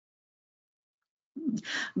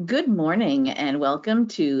Good morning and welcome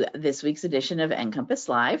to this week's edition of NCompass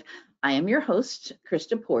Live. I am your host,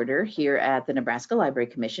 Krista Porter, here at the Nebraska Library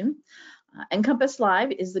Commission. NCompass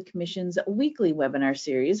Live is the Commission's weekly webinar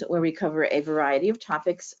series where we cover a variety of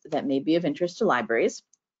topics that may be of interest to libraries.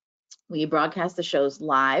 We broadcast the shows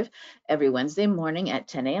live every Wednesday morning at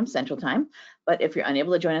 10 a.m. Central Time, but if you're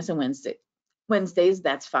unable to join us on Wednesdays,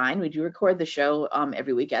 that's fine. We do record the show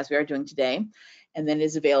every week as we are doing today, and then it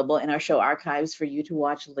is available in our show archives for you to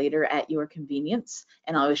watch later at your convenience.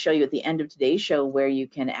 And I'll show you at the end of today's show where you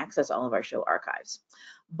can access all of our show archives.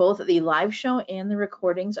 Both the live show and the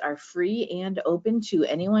recordings are free and open to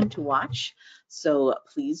anyone to watch, so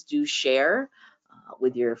please do share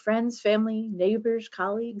with your friends, family, neighbors,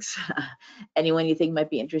 colleagues, anyone you think might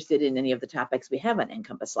be interested in any of the topics we have on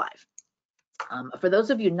NCompass Live. For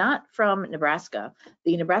those of you not from Nebraska,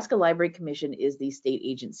 the Nebraska Library Commission is the state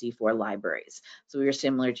agency for libraries. So we are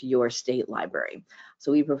similar to your state library.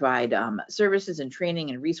 So we provide services and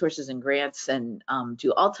training and resources and grants and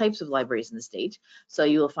to all types of libraries in the state. So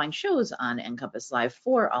you will find shows on NCompass Live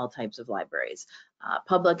for all types of libraries,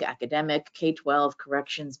 public, academic, K-12,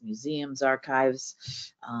 corrections, museums,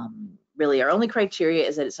 archives. Really, our only criteria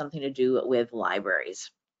is that it's something to do with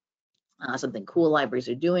libraries. Something cool libraries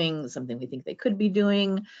are doing, something we think they could be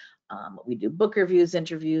doing. We do book reviews,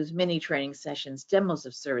 interviews, mini training sessions, demos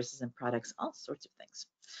of services and products, all sorts of things.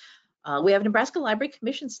 We have Nebraska Library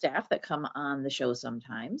Commission staff that come on the show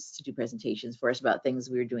sometimes to do presentations for us about things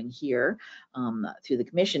we're doing here through the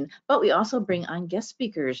commission, but we also bring on guest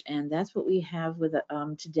speakers, and that's what we have with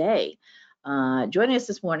today. Joining us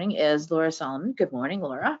this morning is Laura Solomon. Good morning,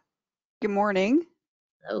 Laura. Good morning.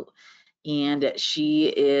 Hello. And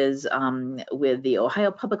she is with the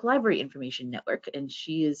Ohio Public Library Information Network, and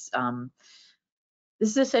she is,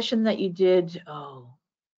 this is a session that you did, was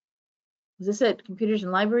this at Computers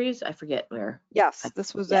and Libraries? I forget where. Yes,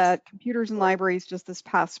 this was at Computers and Libraries just this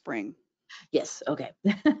past spring. Yes, okay.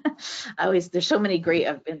 There's so many great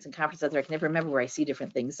events and conferences out there, I can never remember where I see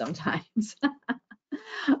different things sometimes.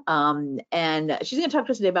 And she's gonna talk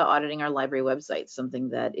to us today about auditing our library website, something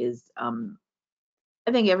that is,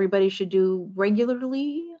 I think everybody should do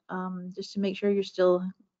regularly, just to make sure you're still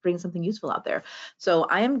bringing something useful out there. So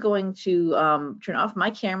I am going to turn off my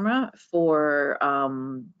camera for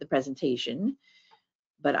the presentation,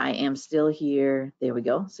 but I am still here. There we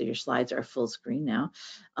go. So your slides are full screen now.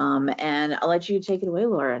 And I'll let you take it away,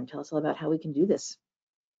 Laura, and tell us all about how we can do this.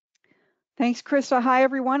 Thanks, Krista. Hi,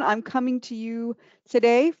 everyone. I'm coming to you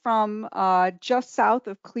today from just south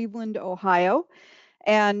of Cleveland, Ohio.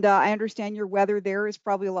 And I understand your weather there is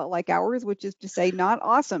probably a lot like ours, which is to say not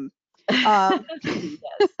awesome. Yes.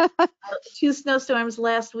 2 snowstorms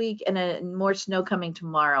last week and more snow coming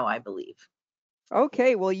tomorrow, I believe.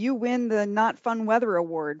 Okay, well, you win the Not Fun Weather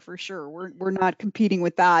Award for sure. We're not competing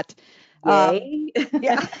with that. Yay.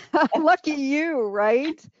 Yeah, lucky you,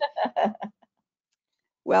 right?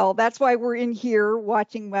 Well, that's why we're in here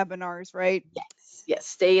watching webinars, right? Yes,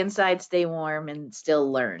 stay inside, stay warm, and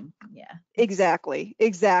still learn. Yeah. Exactly.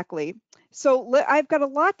 So I've got a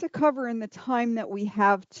lot to cover in the time that we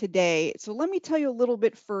have today. So let me tell you a little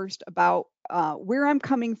bit first about where I'm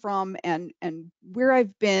coming from and where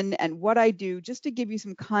I've been and what I do, just to give you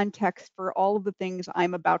some context for all of the things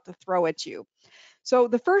I'm about to throw at you. So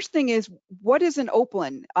the first thing is, what is an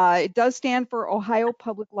OPLIN? It does stand for Ohio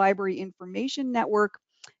Public Library Information Network.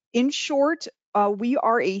 In short, we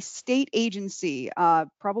are a state agency,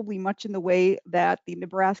 probably much in the way that the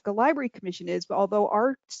Nebraska Library Commission is, although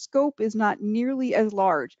our scope is not nearly as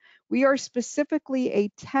large. We are specifically a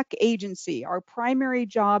tech agency. Our primary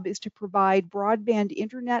job is to provide broadband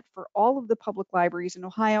internet for all of the public libraries in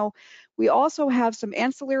Ohio. We also have some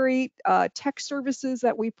ancillary tech services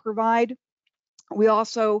that we provide. We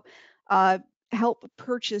also help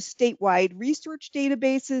purchase statewide research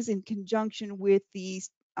databases in conjunction with the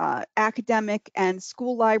academic and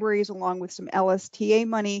school libraries, along with some LSTA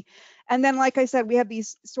money. And then, like I said, we have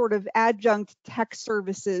these sort of adjunct tech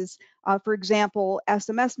services. For example,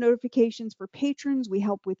 SMS notifications for patrons. We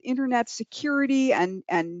help with internet security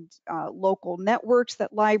and local networks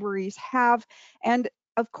that libraries have. And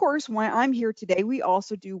of course, when I'm here today, we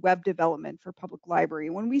also do web development for public library.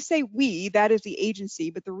 When we say we, that is the agency,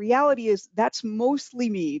 but the reality is that's mostly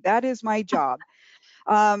me. That is my job.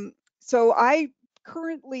 So I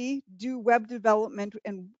currently do web development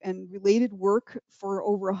and related work for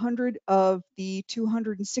over 100 of the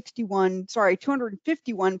 251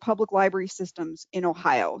 public library systems in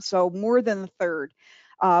Ohio, so more than a third.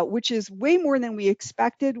 which is way more than we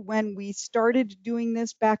expected when we started doing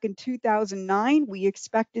this back in 2009. We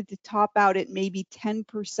expected to top out at maybe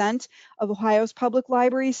 10% of Ohio's public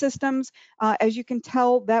library systems. As you can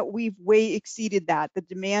tell, that we've way exceeded that. The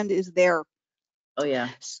demand is there. Oh yeah.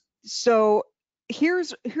 So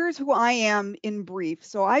here's who I am in brief.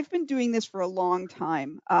 So I've been doing this for a long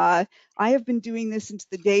time. I have been doing this since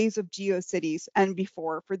the days of GeoCities and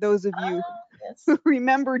before. For those of you Yes. who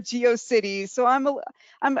remember GeoCities, so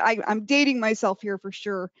I'm dating myself here for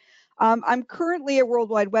sure. I'm currently a World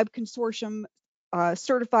Wide Web Consortium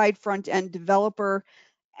certified front-end developer.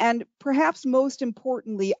 And perhaps most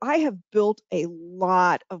importantly, I have built a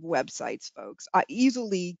lot of websites, folks,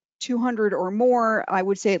 easily 200 or more. I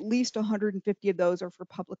would say at least 150 of those are for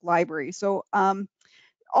public libraries. So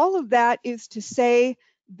all of that is to say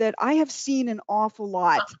that I have seen an awful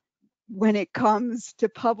lot when it comes to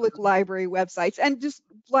public library websites and just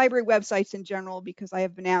library websites in general, because I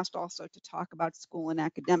have been asked also to talk about school and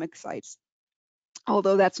academic sites,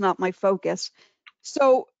 although that's not my focus.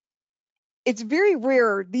 So it's very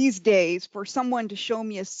rare these days for someone to show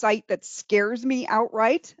me a site that scares me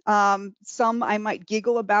outright. Some I might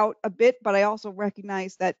giggle about a bit, but I also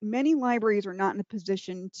recognize that many libraries are not in a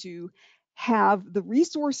position to have the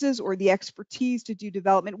resources or the expertise to do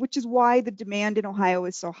development, which is why the demand in Ohio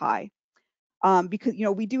is so high. Because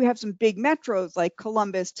we do have some big metros like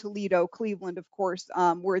Columbus, Toledo, Cleveland, of course,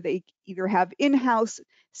 where they either have in-house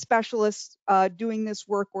specialists doing this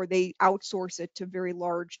work or they outsource it to very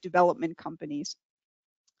large development companies.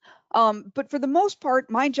 But for the most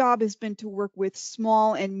part, my job has been to work with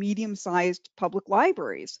small and medium-sized public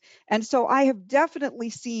libraries. And so I have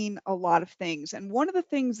definitely seen a lot of things. And one of the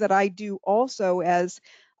things that I do also as,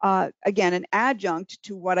 again, an adjunct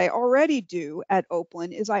to what I already do at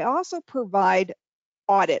Oakland is I also provide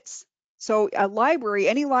audits. So a library,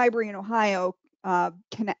 any library in Ohio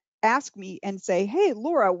can ask me and say, hey,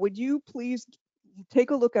 Laura, would you please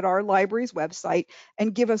take a look at our library's website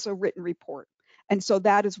and give us a written report? And so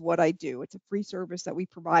that is what I do. It's a free service that we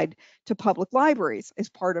provide to public libraries as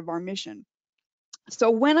part of our mission.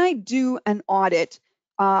 So when I do an audit,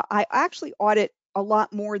 I actually audit a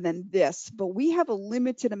lot more than this, but we have a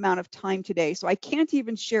limited amount of time today. So I can't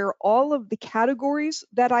even share all of the categories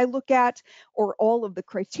that I look at or all of the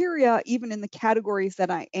criteria, even in the categories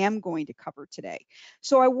that I am going to cover today.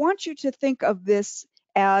 So I want you to think of this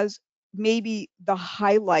as maybe the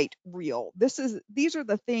highlight reel. These are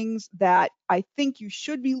the things that I think you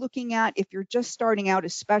should be looking at if you're just starting out,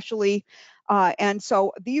 especially. And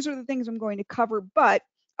so these are the things I'm going to cover, but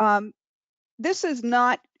this is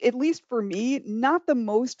not, at least for me, not the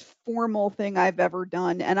most formal thing I've ever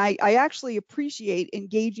done. And I actually appreciate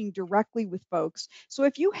engaging directly with folks. So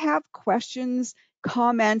if you have questions,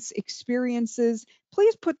 comments, experiences,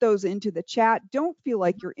 please put those into the chat. Don't feel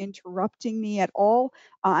like you're interrupting me at all.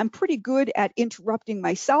 I'm pretty good at interrupting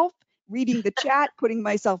myself, reading the chat, putting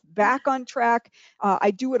myself back on track.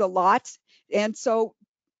 I do it a lot. And so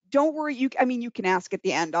don't worry. You can ask at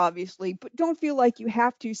the end, obviously, but don't feel like you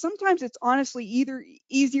have to. Sometimes it's honestly either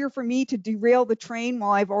easier for me to derail the train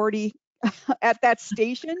while I've already at that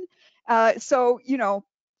station. So,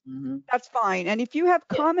 Mm-hmm. that's fine. And if you have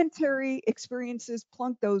Yeah. commentary experiences,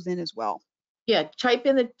 plunk those in as well. Yeah, type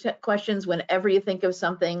in the questions whenever you think of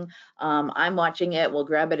something. I'm watching it. We'll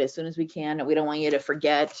grab it as soon as we can. We don't want you to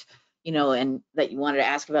forget, and that you wanted to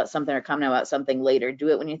ask about something or comment about something later. Do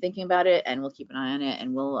it when you're thinking about it, and we'll keep an eye on it,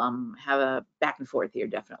 and we'll have a back and forth here,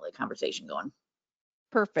 definitely conversation going.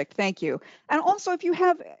 Perfect. Thank you. And also, if you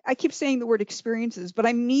have, I keep saying the word experiences, but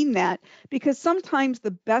I mean that because sometimes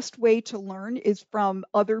the best way to learn is from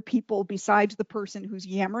other people besides the person who's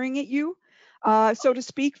yammering at you, so to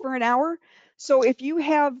speak, for an hour. So if you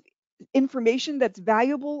have information that's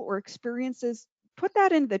valuable or experiences, put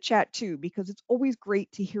that into the chat too, because it's always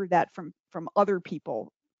great to hear that from other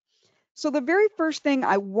people. So the very first thing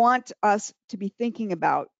I want us to be thinking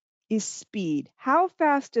about is speed. How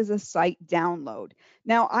fast does a site download?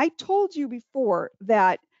 Now, I told you before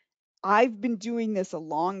that I've been doing this a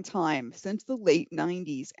long time, since the late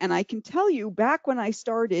 90s. And I can tell you back when I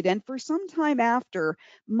started and for some time after,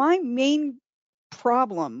 my main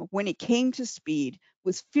problem when it came to speed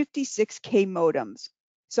was 56K modems.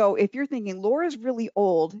 So if you're thinking Laura's really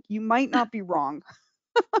old, you might not be wrong.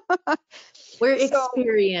 We're So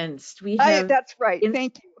experienced. We have that's right. in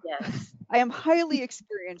Thank you. yes. I am highly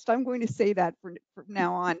experienced. I'm going to say that from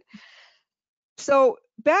now on. So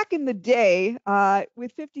back in the day,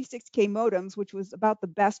 with 56K modems, which was about the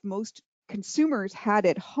best most consumers had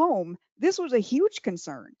at home, this was a huge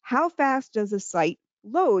concern. How fast does a site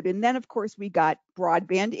load? And then, of course, we got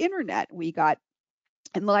broadband internet. We got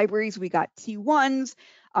in libraries, we got T1s.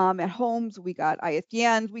 At homes, we got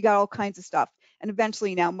ISDNs, we got all kinds of stuff. And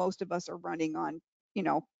eventually now most of us are running on,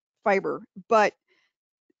 fiber. But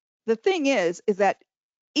the thing is that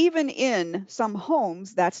even in some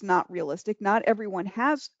homes, that's not realistic. Not everyone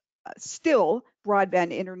has still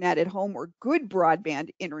broadband internet at home or good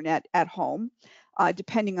broadband internet at home,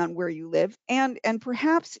 depending on where you live. And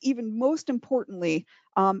perhaps even most importantly,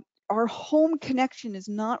 our home connection is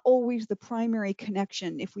not always the primary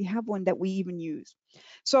connection if we have one that we even use.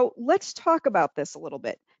 So let's talk about this a little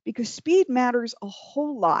bit because speed matters a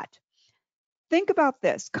whole lot. Think about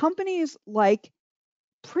this. Companies like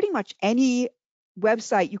pretty much any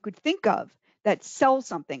website you could think of that sells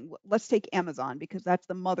something. Let's take Amazon because that's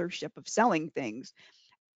the mothership of selling things.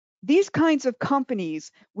 These kinds of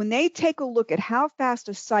companies, when they take a look at how fast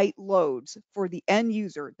a site loads for the end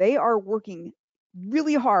user, they are working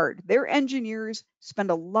really hard. Their engineers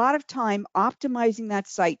spend a lot of time optimizing that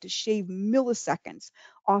site to shave milliseconds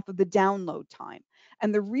off of the download time.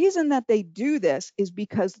 And the reason that they do this is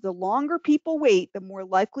because the longer people wait, the more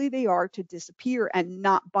likely they are to disappear and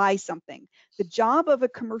not buy something. The job of a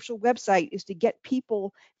commercial website is to get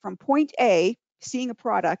people from point A, seeing a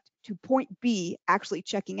product, to point B, actually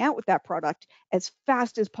checking out with that product as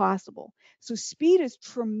fast as possible. So speed is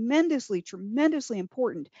tremendously, tremendously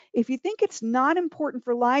important. If you think it's not important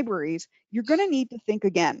for libraries, you're going to need to think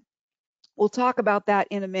again. We'll talk about that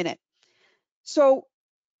in a minute. So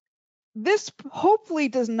this hopefully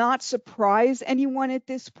does not surprise anyone at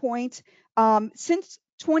this point. Since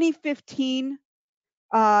 2015,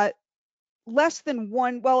 less than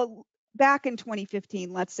one, well, back in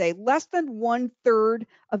 2015, let's say, less than 1/3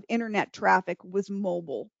 of internet traffic was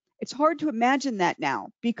mobile. It's hard to imagine that now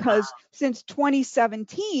because since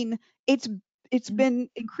 2017, it's been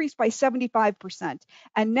increased by 75%.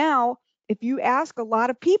 And now, if you ask a lot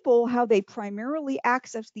of people how they primarily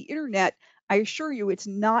access the internet, I assure you it's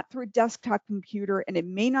not through a desktop computer and it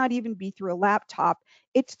may not even be through a laptop,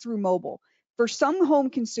 it's through mobile. For some home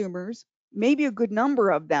consumers, maybe a good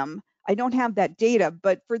number of them, I don't have that data,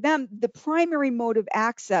 but for them, the primary mode of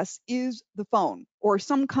access is the phone or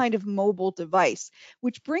some kind of mobile device,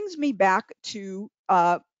 which brings me back to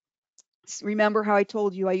remember how I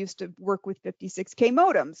told you I used to work with 56K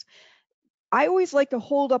modems. I always like to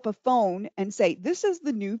hold up a phone and say, this is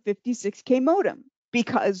the new 56K modem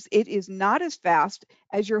because it is not as fast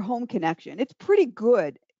as your home connection. It's pretty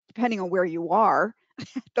good depending on where you are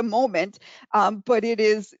at the moment, but it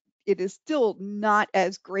is still not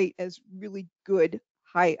as great as really good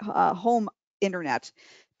high home internet.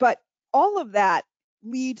 But all of that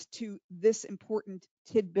leads to this important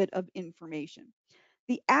tidbit of information.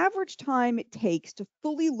 The average time it takes to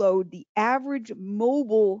fully load the average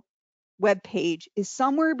mobile web page is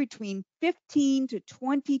somewhere between 15 to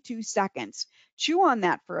 22 seconds. Chew on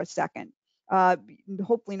that for a second.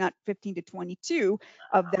 Hopefully not 15 to 22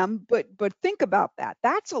 of them, but think about that.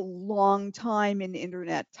 That's a long time in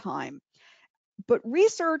internet time. But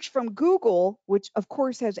research from Google, which of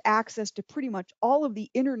course has access to pretty much all of the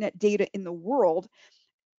internet data in the world,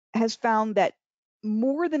 has found that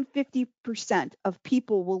more than 50% of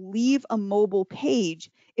people will leave a mobile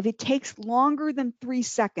page if it takes longer than 3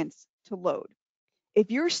 seconds to load. If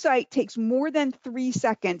your site takes more than 3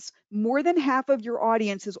 seconds, more than half of your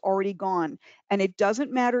audience is already gone. And it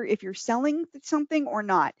doesn't matter if you're selling something or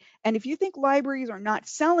not. And if you think libraries are not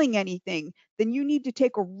selling anything, then you need to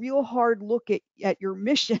take a real hard look at your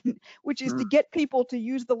mission, which is to get people to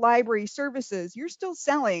use the library services. You're still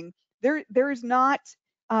selling. There's not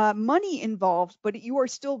money involved, but you are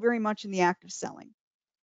still very much in the act of selling.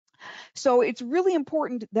 So it's really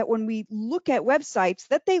important that when we look at websites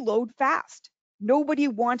that they load fast. Nobody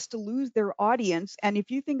wants to lose their audience. And if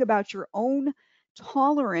you think about your own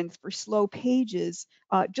tolerance for slow pages,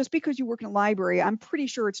 just because you work in a library, I'm pretty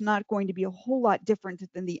sure it's not going to be a whole lot different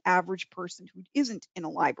than the average person who isn't in a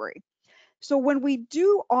library. So when we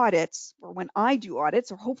do audits, or when I do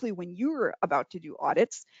audits, or hopefully when you're about to do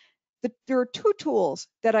audits, there are two tools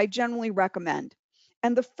that I generally recommend.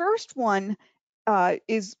 And the first one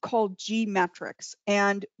is called G-Metrics.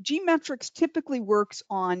 And G-Metrics typically works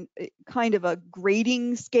on kind of a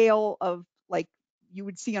grading scale of like you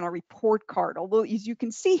would see on a report card. Although as you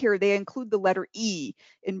can see here, they include the letter E.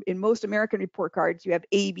 In most American report cards, you have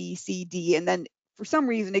A, B, C, D, and then for some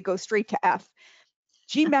reason it goes straight to F.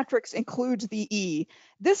 G-Metrics includes the E.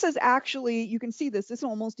 This is actually, you can see this is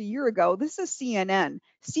almost a year ago. This is CNN.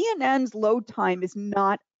 CNN's load time is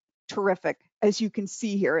not terrific, as you can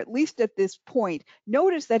see here, at least at this point.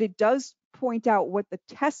 Notice that it does point out what the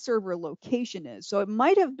test server location is. So it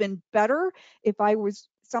might have been better if I was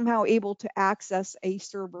somehow able to access a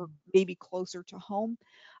server maybe closer to home.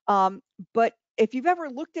 But if you've ever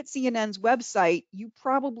looked at CNN's website, you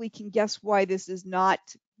probably can guess why this is not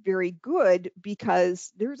very good,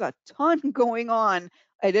 because there's a ton going on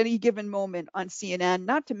at any given moment on CNN,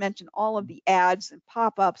 not to mention all of the ads and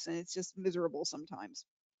pop-ups, and it's just miserable sometimes.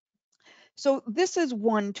 So this is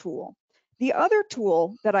one tool. The other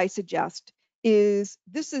tool that I suggest is,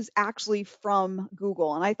 this is actually from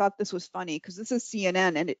Google, and I thought this was funny because this is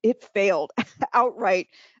CNN and it failed outright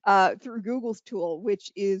through Google's tool,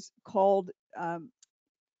 which is called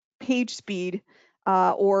page speed,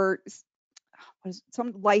 or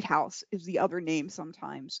some Lighthouse is the other name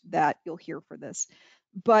sometimes that you'll hear for this.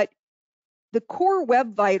 But the core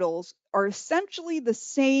web vitals are essentially the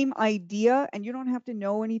same idea, and you don't have to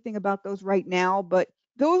know anything about those right now, but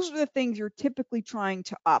those are the things you're typically trying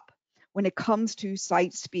to up when it comes to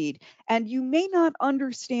site speed. And you may not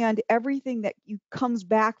understand everything that comes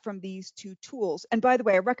back from these two tools. And by the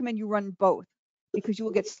way, I recommend you run both, because you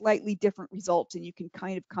will get slightly different results, and you can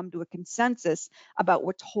kind of come to a consensus about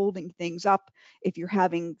what's holding things up if you're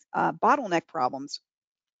having bottleneck problems.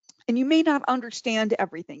 And you may not understand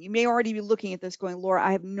everything. You may already be looking at this going, Laura,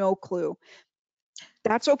 I have no clue.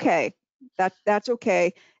 That's okay. That's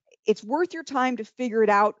okay. It's worth your time to figure it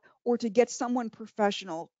out, or to get someone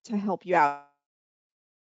professional to help you out.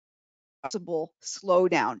 Possible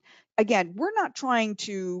slowdown. Again, we're not trying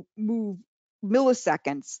to move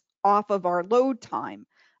milliseconds off of our load time.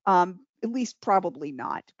 At least probably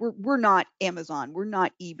not. We're not Amazon, we're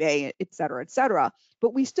not eBay, et cetera,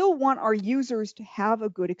 but we still want our users to have a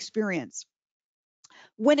good experience.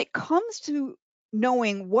 When it comes to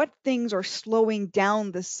knowing what things are slowing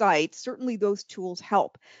down the site, certainly those tools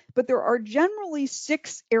help. But there are generally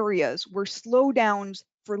 6 areas where slowdowns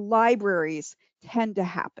for libraries tend to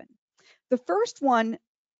happen. The first one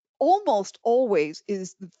almost always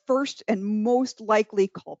is the first and most likely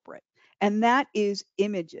culprit, and that is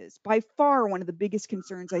images. By far, one of the biggest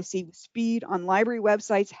concerns I see with speed on library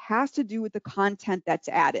websites has to do with the content that's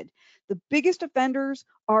added. The biggest offenders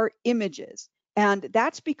are images, and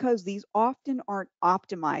that's because these often aren't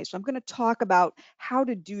optimized. So I'm going to talk about how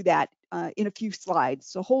to do that in a few slides,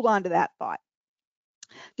 so hold on to that thought.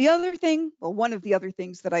 The other thing, well, one of the other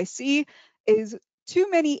things that I see is too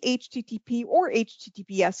many HTTP or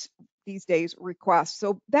HTTPS these days requests.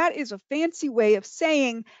 So that is a fancy way of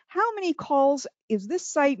saying, how many calls is this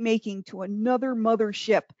site making to another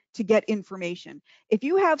mothership to get information? If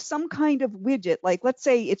you have some kind of widget, like let's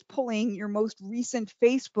say it's pulling your most recent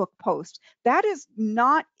Facebook post, that is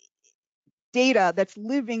not data that's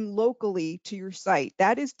living locally to your site.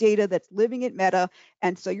 That is data that's living at Meta,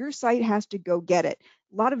 and so your site has to go get it.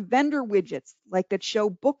 A lot of vendor widgets like that show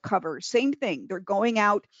book covers, same thing. They're going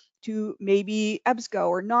out to maybe EBSCO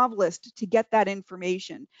or Novelist to get that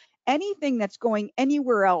information. Anything that's going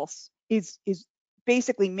anywhere else is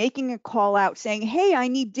basically making a call out saying, hey, I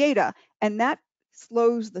need data, and that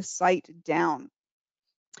slows the site down.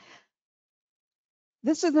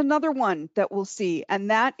 This is another one that we'll see, and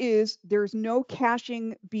that is there's no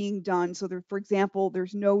caching being done. So there, for example,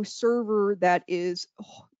 there's no server that is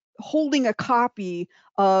holding a copy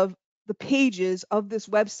of the pages of this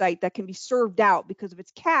website that can be served out, because if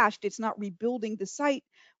it's cached, it's not rebuilding the site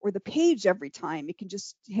or the page every time. It can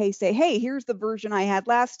just say, hey, here's the version I had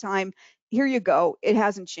last time. Here you go. It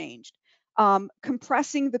hasn't changed.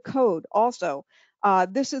 Compressing the code also.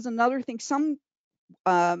 This is another thing. Some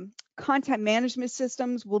content management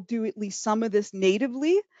systems will do at least some of this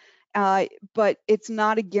natively, but it's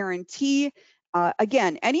not a guarantee.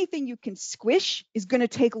 Again, anything you can squish is going to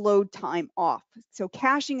take load time off. So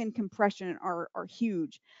caching and compression are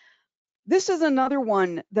huge. This is another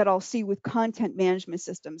one that I'll see with content management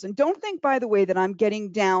systems. And don't think, by the way, that I'm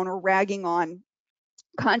getting down or ragging on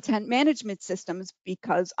content management systems,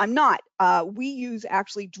 because I'm not. We use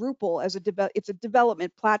actually Drupal as it's a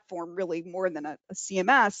development platform, really more than a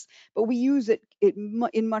CMS, but we use it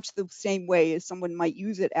in much the same way as someone might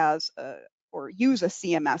use it as or use a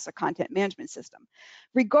CMS, a content management system.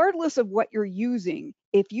 Regardless of what you're using,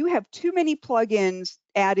 if you have too many plugins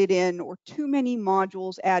added in or too many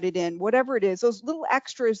modules added in, whatever it is, those little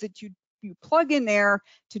extras that you plug in there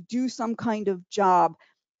to do some kind of job,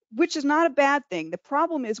 which is not a bad thing. The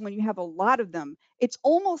problem is when you have a lot of them, it's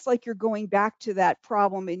almost like you're going back to that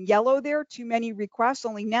problem in yellow there, too many requests,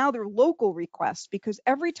 only now they're local requests, because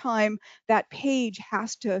every time that page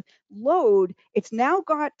has to load, it's now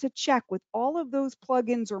got to check with all of those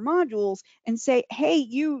plugins or modules and say, hey,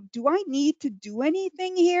 do I need to do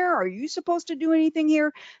anything here? Are you supposed to do anything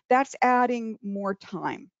here? That's adding more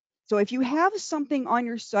time. So if you have something on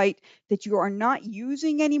your site that you are not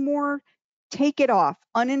using anymore, take it off,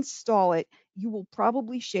 uninstall it. You will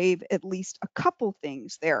probably shave at least a couple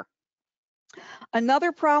things there.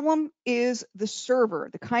 Another problem is the server.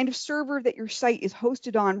 The kind of server that your site is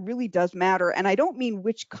hosted on really does matter. And I don't mean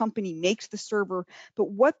which company makes the server, but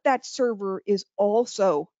what that server is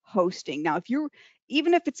also hosting. Now,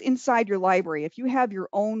 even if it's inside your library, if you have your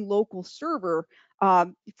own local server,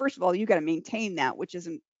 first of all, you got to maintain that, which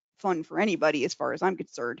isn't fun for anybody as far as I'm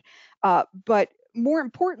concerned. But more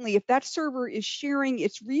importantly, if that server is sharing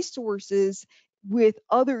its resources with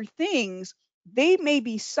other things, they may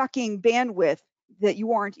be sucking bandwidth that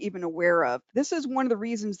you aren't even aware of. This is one of the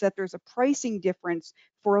reasons that there's a pricing difference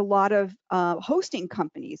for a lot of hosting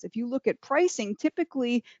companies. If you look at pricing,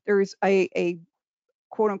 typically there's a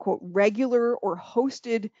quote unquote regular or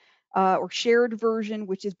hosted or shared version,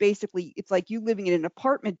 which is basically, it's like you living in an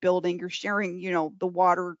apartment building, you're sharing,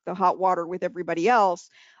 the hot water with everybody else,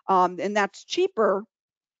 and that's cheaper.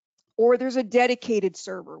 Or there's a dedicated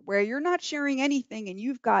server where you're not sharing anything and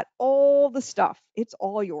you've got all the stuff. It's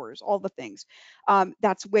all yours, all the things.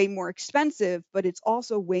 That's way more expensive, but it's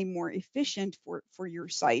also way more efficient for your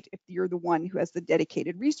site if you're the one who has the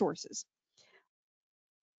dedicated resources.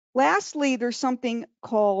 Lastly, there's something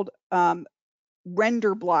called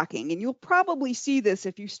render blocking, and you'll probably see this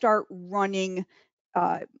if you start running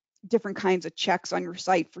uh, different kinds of checks on your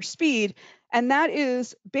site for speed. And that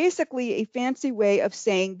is basically a fancy way of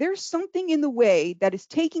saying there's something in the way that is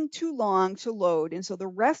taking too long to load, and so the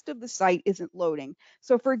rest of the site isn't loading.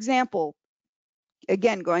 So for example,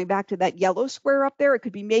 again, going back to that yellow square up there, it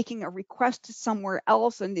could be making a request to somewhere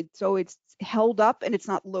else, and so it's held up and it's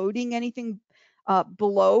not loading anything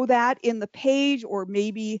below that in the page, or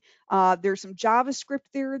maybe there's some JavaScript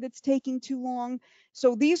there that's taking too long.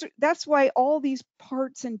 So that's why all these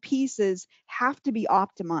parts and pieces have to be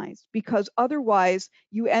optimized, because otherwise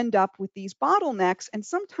you end up with these bottlenecks, and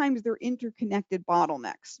sometimes they're interconnected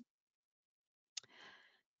bottlenecks.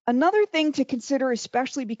 Another thing to consider,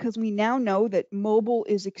 especially because we now know that mobile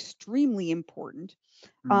is extremely important,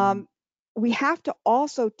 Mm. we have to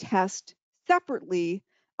also test separately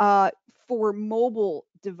uh, for mobile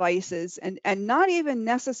devices, and not even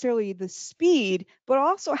necessarily the speed, but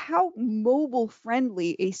also how mobile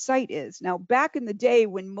friendly a site is. Now, back in the day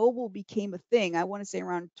when mobile became a thing, I want to say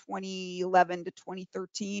around 2011 to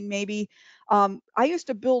 2013, maybe, I used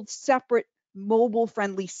to build separate mobile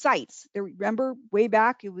friendly sites. There, remember way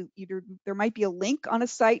back, it was either there might be a link on a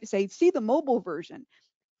site to say, see the mobile version.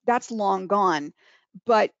 That's long gone,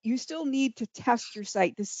 but you still need to test your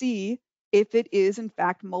site to see if it is in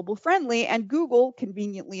fact mobile friendly. And Google,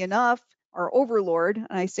 conveniently enough, our overlord, and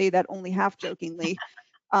I say that only half jokingly,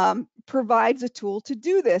 provides a tool to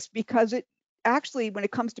do this, because it actually, when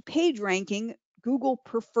it comes to page ranking, Google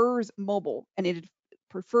prefers mobile, and it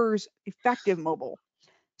prefers effective mobile.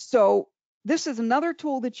 So this is another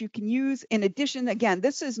tool that you can use. In addition, again,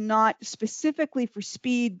 this is not specifically for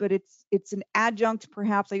speed, but it's an adjunct,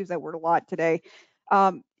 perhaps. I use that word a lot today.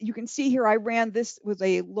 You can see here, I ran this with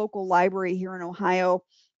a local library here in Ohio.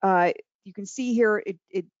 You can see here,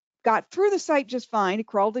 it got through the site just fine. It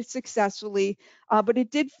crawled it successfully, but it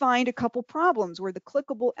did find a couple problems where the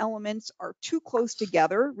clickable elements are too close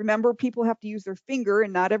together. Remember, people have to use their finger,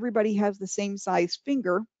 and not everybody has the same size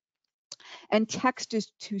finger, and text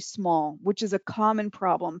is too small, which is a common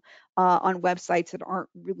problem on websites that aren't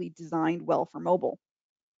really designed well for mobile.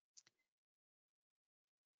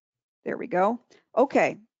 There we go.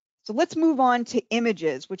 Okay, so let's move on to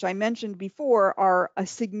images, which I mentioned before are a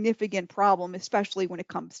significant problem, especially when it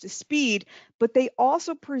comes to speed, but they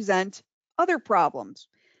also present other problems.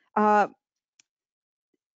 So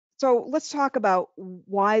let's talk about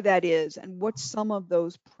why that is and what some of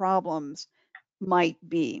those problems might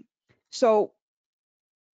be. So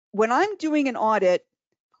when I'm doing an audit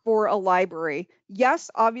for a library,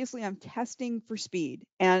 yes, obviously I'm testing for speed.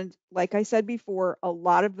 And like I said before, a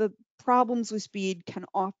lot of the problems with speed can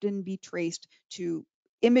often be traced to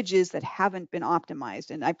images that haven't been optimized.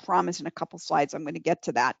 And I promise in a couple slides I'm going to get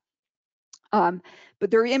to that. But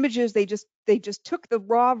their images, they just took the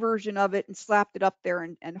raw version of it and slapped it up there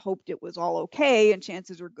and hoped it was all okay, and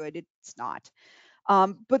chances are good it's not.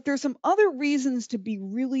 But there's some other reasons to be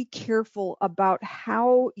really careful about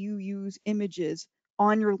how you use images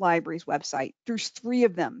on your library's website. There's 3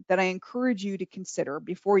 of them that I encourage you to consider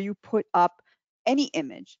before you put up any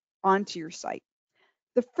image onto your site.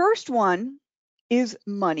 The first one is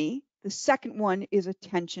money. The second one is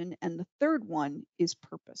attention. And the third one is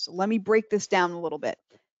purpose. So let me break this down a little bit.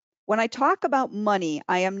 When I talk about money,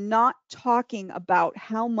 I am not talking about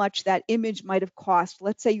how much that image might have cost.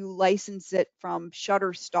 Let's say you license it from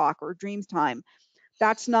Shutterstock or Dreamtime.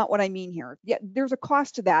 That's not what I mean here. Yeah, there's a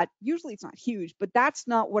cost to that. Usually it's not huge, but that's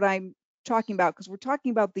not what I'm talking about, because we're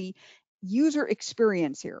talking about the user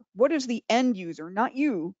experience here? What is the end user, not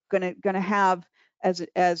you, gonna have as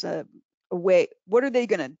a way? What are they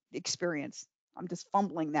gonna experience? I'm just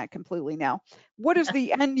fumbling that completely now. What is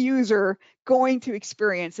the end user going to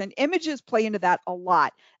experience? And images play into that a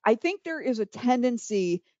lot. I think there is a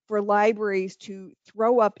tendency for libraries to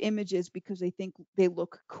throw up images because they think they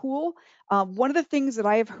look cool. One of the things that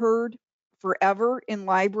I have heard forever in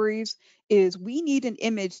libraries is we need an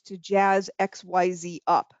image to jazz XYZ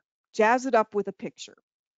up, jazz it up with a picture.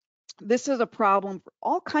 This is a problem for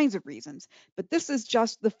all kinds of reasons, but this is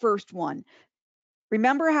just the first one.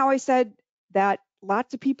 Remember how I said that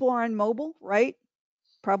lots of people are on mobile, right?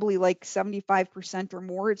 Probably like 75% or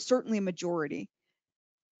more. It's certainly a majority.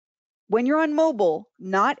 When you're on mobile,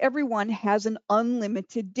 not everyone has an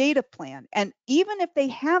unlimited data plan. And even if they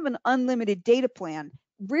have an unlimited data plan,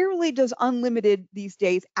 rarely does unlimited these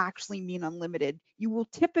days actually mean unlimited. You will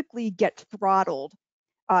typically get throttled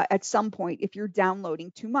at some point if you're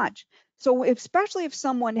downloading too much. So especially if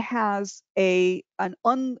someone has a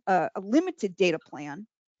limited data plan,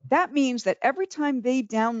 that means that every time they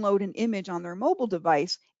download an image on their mobile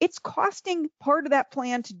device, it's costing part of that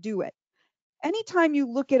plan to do it. Anytime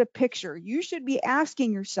you look at a picture, you should be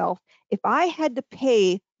asking yourself, if I had to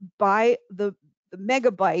pay by the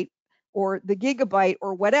megabyte or the gigabyte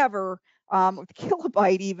or whatever, or the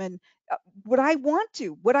kilobyte even, would I want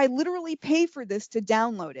to? Would I literally pay for this to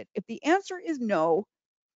download it? If the answer is no,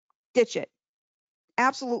 ditch it.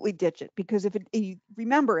 Absolutely ditch it. Because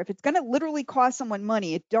remember, if it's going to literally cost someone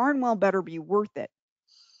money, it darn well better be worth it.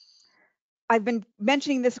 I've been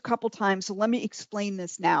mentioning this a couple times, so let me explain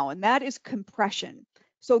this now, and that is compression.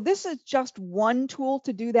 So this is just one tool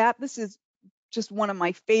to do that. This is just one of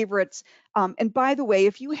my favorites. And by the way,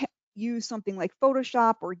 if you use something like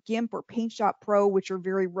Photoshop or GIMP or PaintShop Pro, which are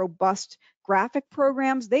very robust graphic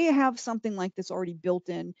programs, they have something like this already built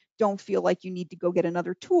in. Don't feel like you need to go get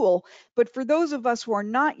another tool. But for those of us who are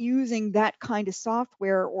not using that kind of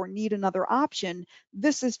software or need another option,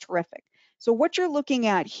 this is terrific. So what you're looking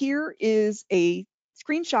at here is a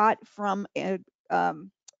screenshot from a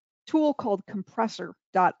tool called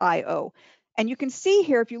compressor.io. And you can see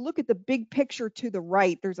here, if you look at the big picture to the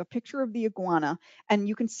right, there's a picture of the iguana. And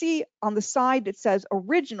you can see on the side that says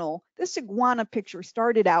original, this iguana picture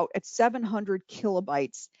started out at 700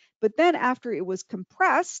 kilobytes. But then after it was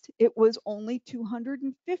compressed, it was only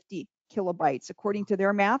 250 kilobytes. According to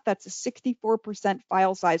their math, that's a 64%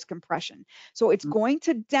 file size compression. So it's going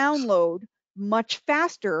to download much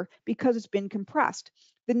faster because it's been compressed.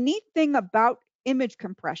 The neat thing about image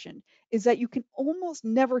compression is that you can almost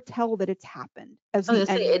never tell that it's happened as I was the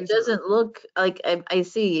gonna say end it user. doesn't look like I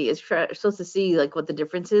see. It's supposed to see like what the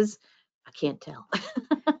difference is. I can't tell.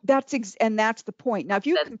 And that's the point. Now, if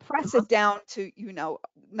you That, compress it down to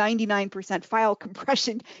 99% file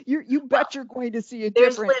compression, you well, bet you're going to see a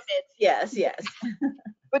there's difference. limits. Yes, yes.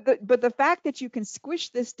 But the fact that you can squish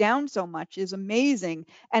this down so much is amazing.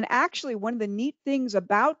 And actually, one of the neat things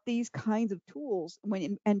about these kinds of tools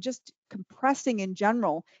and just compressing in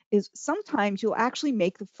general is sometimes you'll actually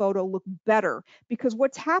make the photo look better, because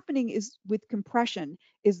what's happening is with compression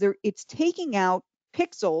is it's taking out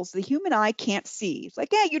pixels the human eye can't see. It's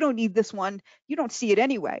like, yeah, you don't need this one. You don't see it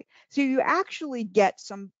anyway. So you actually get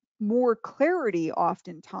some more clarity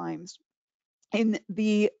oftentimes in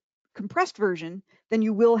the compressed version than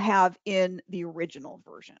you will have in the original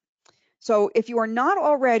version. So if you are not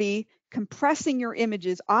already compressing your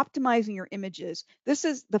images, optimizing your images, this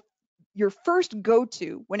is your first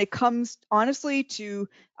go-to when it comes, honestly, to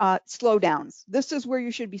slowdowns. This is where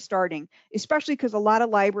you should be starting, especially because a lot of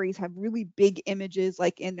libraries have really big images,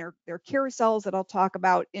 like in their carousels that I'll talk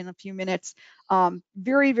about in a few minutes.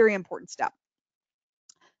 Very, very important step.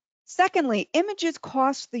 Secondly, images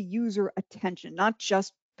cost the user attention, not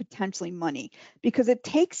just potentially money, because it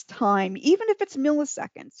takes time, even if it's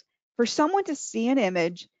milliseconds, for someone to see an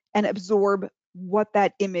image and absorb what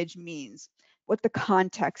that image means, what the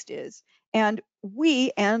context is. And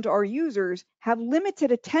we and our users have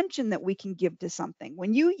limited attention that we can give to something.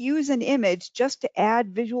 When you use an image just to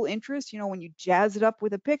add visual interest, when you jazz it up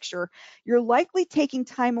with a picture, you're likely taking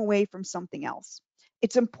time away from something else.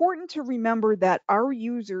 It's important to remember that our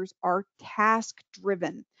users are task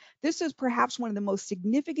driven. This is perhaps one of the most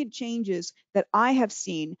significant changes that I have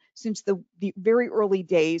seen since the very early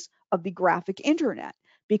days of the graphic internet,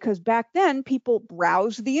 because back then people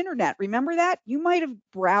browsed the internet. Remember that? You might have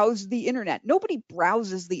browsed the internet. Nobody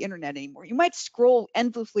browses the internet anymore. You might scroll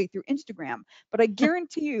endlessly through Instagram, but I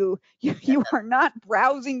guarantee you are not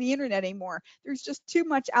browsing the internet anymore. There's just too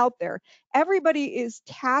much out there. Everybody is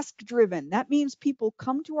task driven. That means people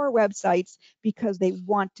come to our websites because they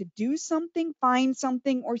want to do something, find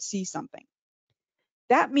something, or see something.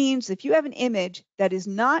 That means if you have an image that is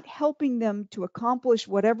not helping them to accomplish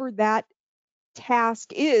whatever that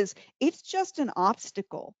task is, it's just an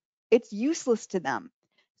obstacle. It's useless to them.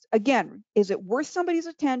 Again, is it worth somebody's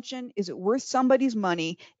attention? Is it worth somebody's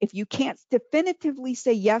money? If you can't definitively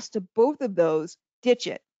say yes to both of those, ditch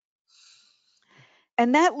it.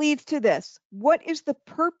 And that leads to this. What is the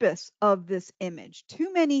purpose of this image?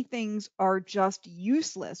 Too many things are just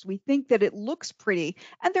useless. We think that it looks pretty.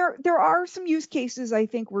 And there are some use cases, I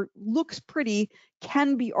think, where looks pretty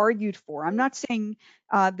can be argued for. I'm not saying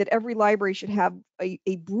that every library should have a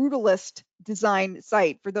brutalist design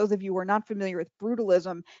site. For those of you who are not familiar with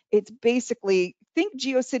brutalism, it's basically, think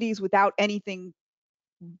GeoCities without anything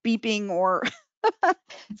beeping or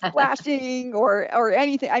flashing or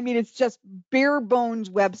anything. I mean, it's just bare bones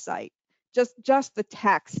website, just the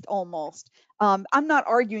text almost. I'm not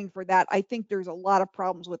arguing for that. I think there's a lot of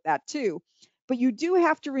problems with that too. But you do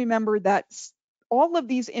have to remember that all of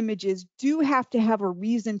these images do have to have a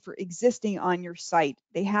reason for existing on your site.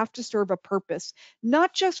 They have to serve a purpose,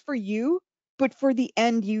 not just for you, but for the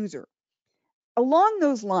end user. Along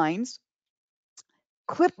those lines,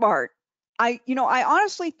 clip art. I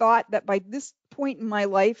honestly thought that by this point in my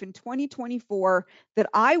life in 2024 that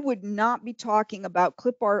I would not be talking about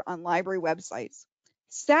clip art on library websites.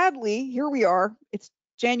 Sadly, here we are. It's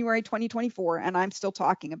January 2024 and I'm still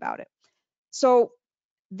talking about it. So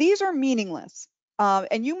these are meaningless.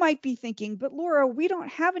 And you might be thinking, but Laura, we don't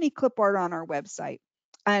have any clip art on our website.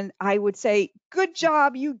 And I would say, good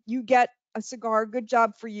job, you get a cigar, good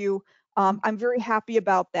job for you. I'm very happy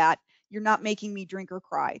about that. You're not making me drink or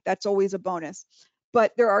cry. That's always a bonus.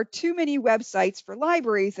 But there are too many websites for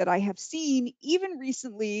libraries that I have seen, even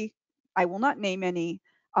recently, I will not name any,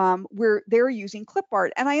 where they're using clip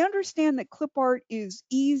art. And I understand that clip art is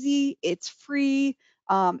easy, it's free,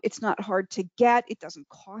 it's not hard to get. It doesn't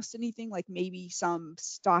cost anything, like maybe some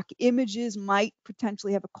stock images might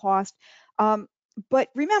potentially have a cost. But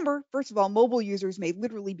remember, first of all, mobile users may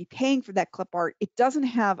literally be paying for that clip art. It doesn't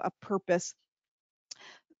have a purpose.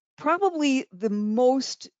 Probably the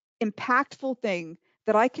most impactful thing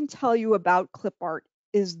that I can tell you about clip art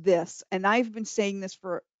is this, and I've been saying this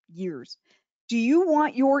for years. Do you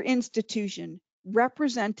want your institution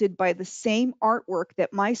represented by the same artwork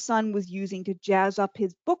that my son was using to jazz up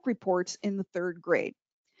his book reports in the 3rd grade?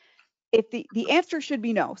 If the answer should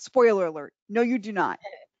be no. Spoiler alert. No, you do not.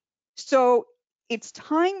 So it's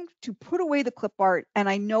time to put away the clip art. And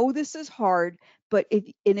I know this is hard, but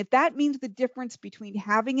if that means the difference between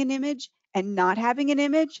having an image and not having an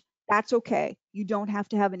image, that's okay. You don't have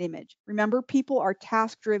to have an image. Remember, people are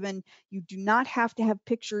task driven. You do not have to have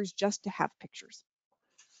pictures just to have pictures.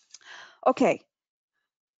 Okay.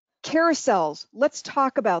 Carousels. Let's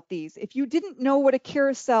talk about these. If you didn't know what a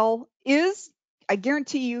carousel is, I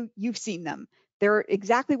guarantee you've seen them. They're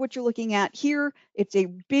exactly what you're looking at here. It's a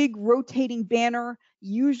big rotating banner,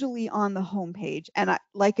 usually on the homepage. And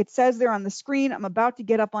like it says there on the screen, I'm about to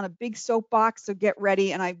get up on a big soapbox, so get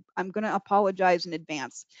ready. And I'm going to apologize in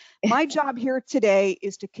advance. My job here today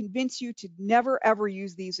is to convince you to never, ever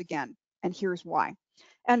use these again. And here's why.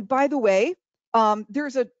 And by the way,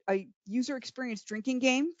 there's a user experience drinking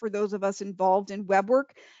game for those of us involved in web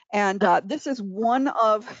work. And this is one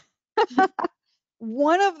of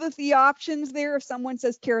the options there if someone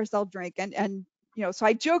says carousel drink. And so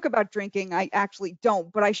I joke about drinking. I actually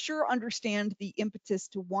don't, but I sure understand the impetus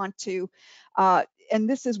to want to. And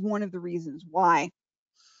this is one of the reasons why.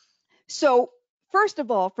 So first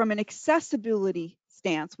of all, from an accessibility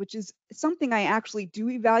stance, which is something I actually do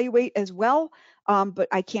evaluate as well, but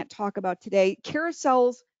I can't talk about today,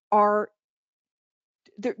 carousels are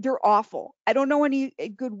they're awful. I don't know a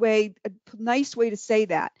good way, a nice way to say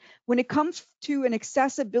that. When it comes to an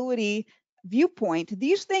accessibility viewpoint,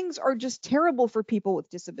 these things are just terrible for people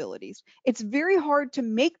with disabilities. It's very hard to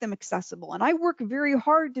make them accessible, and I work very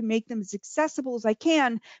hard to make them as accessible as I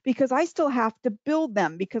can because I still have to build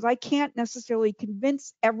them because I can't necessarily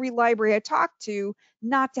convince every library I talk to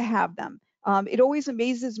not to have them. It always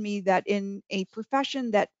amazes me that in a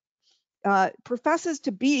profession that professes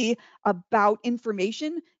to be about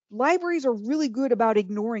information, libraries are really good about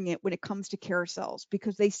ignoring it when it comes to carousels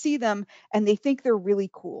because they see them and they think they're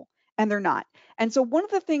really cool, and they're not. And so one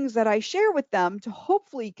of the things that I share with them to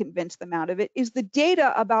hopefully convince them out of it is the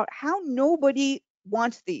data about how nobody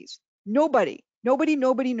wants these. Nobody, nobody,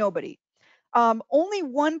 nobody, nobody. Only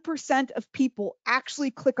 1% of people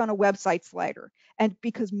actually click on a website slider, and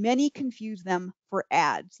because many confuse them for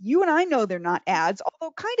ads. You and I know they're not ads,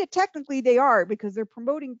 although kind of technically they are because they're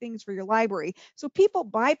promoting things for your library. So people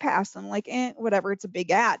bypass them like, whatever, it's a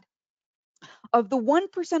big ad. Of the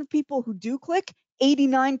 1% of people who do click,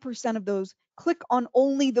 89% of those click on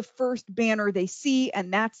only the first banner they see,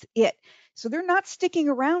 and that's it. So they're not sticking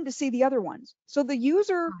around to see the other ones. So the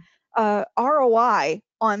user ROI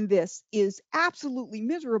on this is absolutely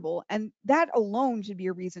miserable, and that alone should be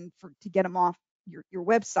a reason to get them off your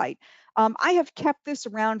website. I have kept this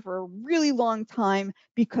around for a really long time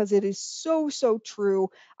because it is so, so true.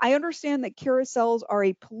 I understand that carousels are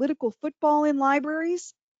a political football in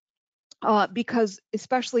libraries, because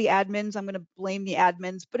especially admins, I'm going to blame the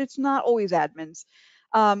admins, but it's not always admins.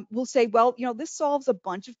 Will say, well, this solves a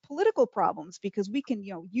bunch of political problems because we can,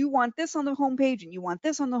 you want this on the homepage and you want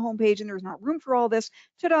this on the homepage and there's not room for all this.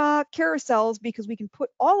 Ta-da, carousels, because we can put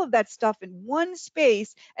all of that stuff in one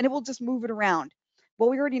space and it will just move it around. Well,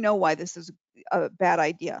 we already know why this is a bad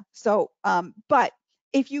idea. So, but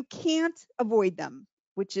if you can't avoid them,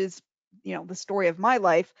 which is, the story of my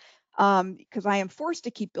life, because I am forced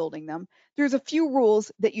to keep building them, there's a few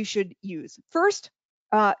rules that you should use. First,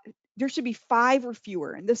 there should be 5 or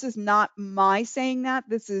fewer. And this is not my saying that.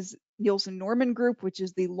 This is Nielsen Norman Group, which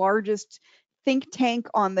is the largest think tank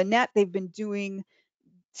on the net. They've been doing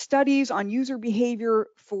studies on user behavior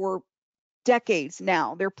for decades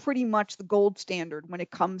now. They're pretty much the gold standard when it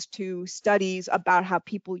comes to studies about how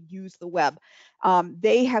people use the web.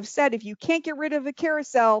 They have said if you can't get rid of a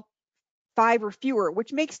carousel, 5 or fewer,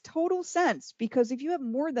 which makes total sense because if you have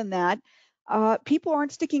more than that, people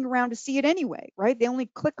aren't sticking around to see it anyway, right? They only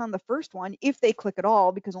click on the first one if they click at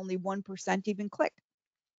all because only 1% even clicked.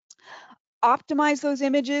 Optimize those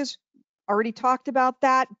images. Already talked about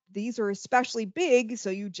that. These are especially big, so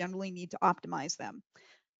you generally need to optimize them.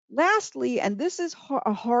 Lastly, and this is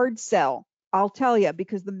a hard sell, I'll tell you,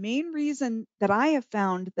 because the main reason that I have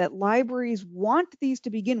found that libraries want these to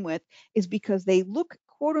begin with is because they look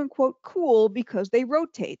quote unquote cool because they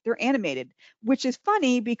rotate, they're animated, which is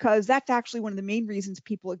funny because that's actually one of the main reasons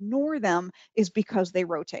people ignore them is because they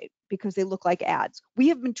rotate, because they look like ads. We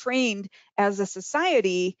have been trained as a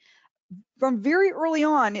society from very early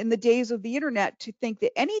on in the days of the internet to think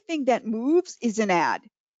that anything that moves is an ad.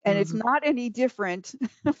 And it's not any different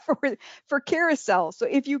for carousels. So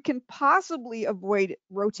if you can possibly avoid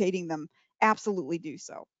rotating them, absolutely do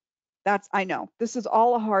so. I know this is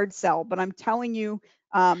all a hard sell, but I'm telling you,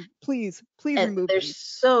 please And remove they're them.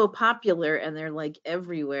 so popular and they're like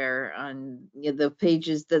everywhere on the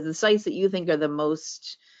pages, the sites that you think are the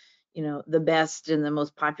most, the best and the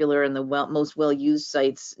most popular and the most well-used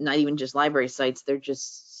sites, not even just library sites, they're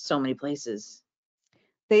just so many places.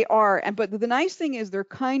 They are, but the nice thing is they're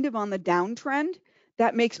kind of on the downtrend.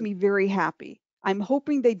 That makes me very happy. I'm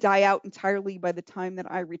hoping they die out entirely by the time that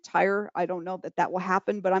I retire. I don't know that that will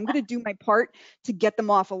happen, but I'm going to do my part to get them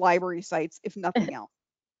off of library sites, if nothing else.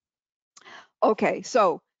 Okay,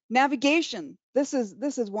 so navigation. This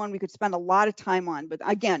is one we could spend a lot of time on, but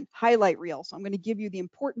again, highlight reel. So I'm going to give you the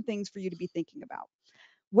important things for you to be thinking about.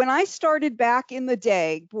 When I started back in the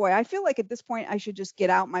day, boy, I feel like at this point I should just get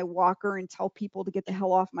out my walker and tell people to get the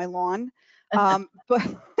hell off my lawn. But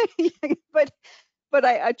but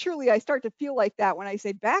I truly, I start to feel like that when I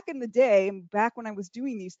say back in the day, and back when I was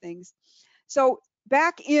doing these things. So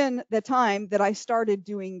back in the time that I started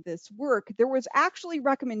doing this work, there was actually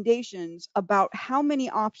recommendations about how many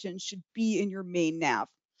options should be in your main nav.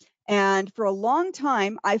 And for a long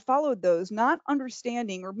time, I followed those, not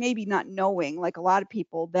understanding or maybe not knowing, like a lot of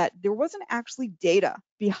people, that there wasn't actually data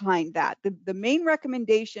behind that. The main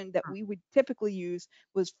recommendation that we would typically use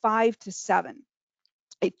was 5 to 7.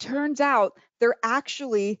 It turns out there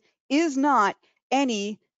actually is not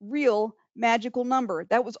any real magical number.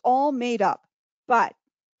 That was all made up. But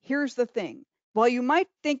here's the thing. While you might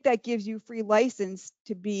think that gives you free license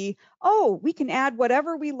to be, oh, we can add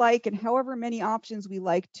whatever we like and however many options we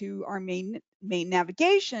like to our main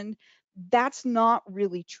navigation, that's not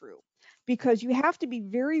really true. Because you have to be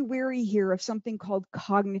very wary here of something called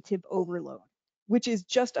cognitive overload, which is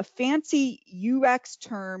just a fancy UX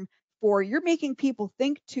term for you're making people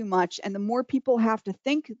think too much, and the more people have to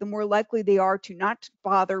think, the more likely they are to not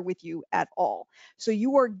bother with you at all. So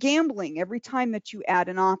you are gambling every time that you add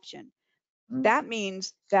an option. That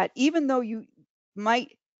means that even though you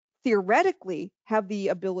might theoretically have the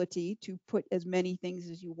ability to put as many things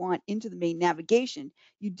as you want into the main navigation,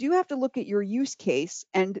 you do have to look at your use case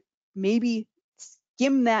and maybe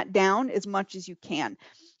skim that down as much as you can.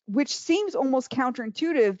 which seems almost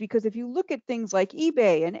counterintuitive, because if you look at things like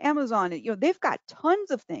eBay and Amazon, they've got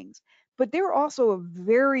tons of things, but they're also a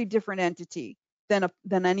very different entity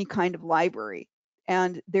than any kind of library,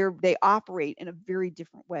 and they operate in a very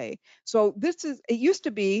different way. So it used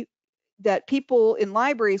to be that people in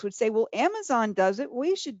libraries would say, well, Amazon does it,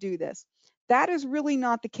 we should do this. That is really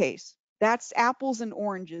not the case. That's apples and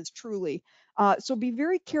oranges, truly. So be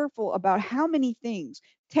very careful about how many things.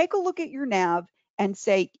 Take a look at your nav and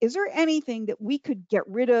say, is there anything that we could get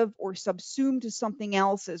rid of or subsume to something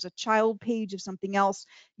else as a child page of something else?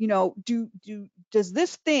 Does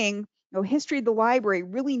this thing, history of the library,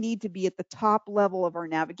 really need to be at the top level of our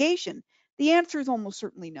navigation? The answer is almost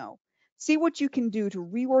certainly no. See what you can do to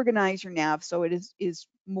reorganize your nav so it is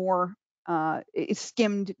more is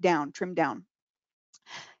skimmed down, trimmed down.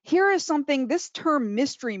 Here is something, this term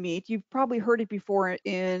mystery meat, you've probably heard it before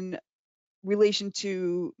in relation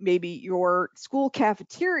to maybe your school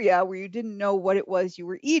cafeteria where you didn't know what it was you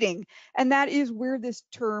were eating. And that is where this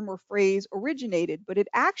term or phrase originated. But it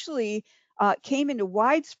actually came into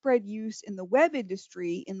widespread use in the web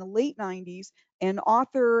industry in the late 90s. An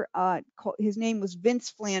author, his name was Vince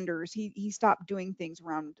Flanders. He stopped doing things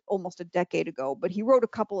around almost a decade ago, but he wrote a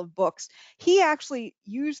couple of books. He actually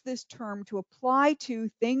used this term to apply to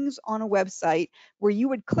things on a website where you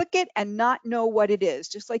would click it and not know what it is,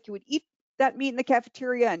 just like you would eat that meat in the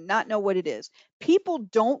cafeteria and not know what it is. People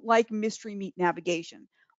don't like mystery meat navigation.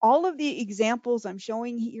 All of the examples I'm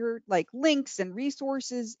showing here, like links and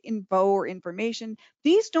resources, info or information,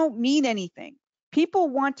 these don't mean anything. People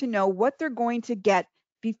want to know what they're going to get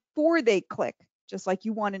before they click, just like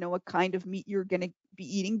you want to know what kind of meat you're going to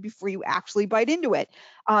be eating before you actually bite into it.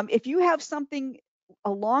 If you have something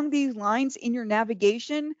along these lines in your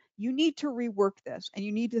navigation, you need to rework this, and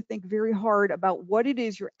you need to think very hard about what it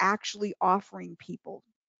is you're actually offering people.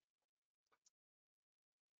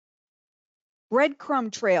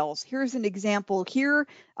 Breadcrumb trails. Here's an example here.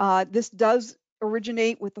 This does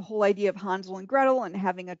originate with the whole idea of Hansel and Gretel and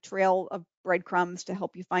having a trail of breadcrumbs to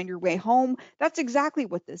help you find your way home. That's exactly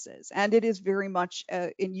what this is, and it is very much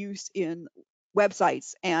in use in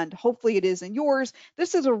websites, and hopefully it is in yours.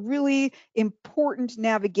 This is a really important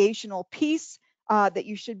navigational piece that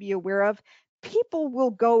you should be aware of. People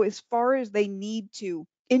will go as far as they need to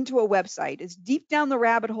into a website, as deep down the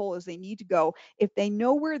rabbit hole as they need to go, if they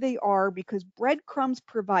know where they are, because breadcrumbs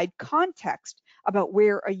provide context about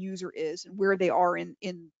where a user is and where they are in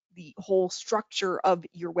the whole structure of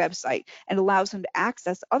your website, and allows them to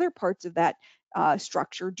access other parts of that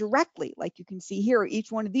structure directly. Like you can see here, each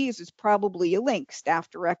one of these is probably a link, staff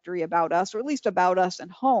directory, about us, or at least about us and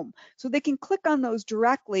home. So they can click on those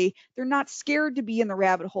directly. They're not scared to be in the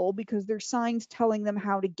rabbit hole because there's signs telling them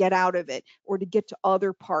how to get out of it or to get to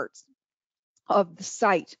other parts of the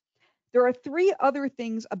site. There are three other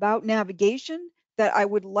things about navigation that I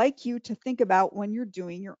would like you to think about when you're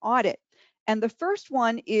doing your audit. And the first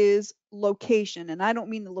one is location. And I don't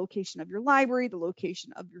mean the location of your library, the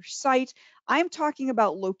location of your site. I'm talking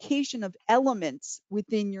about location of elements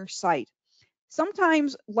within your site.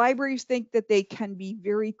 Sometimes libraries think that they can be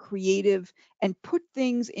very creative and put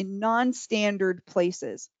things in non-standard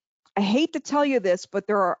places. I hate to tell you this, but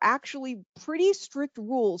there are actually pretty strict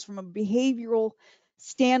rules from a behavioral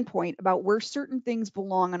standpoint about where certain things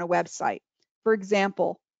belong on a website. For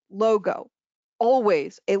example, logo.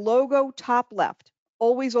 Always a logo top left.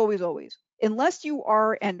 Always, always, always. Unless you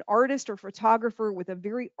are an artist or photographer with a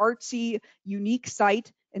very artsy, unique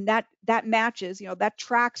site, and that matches, that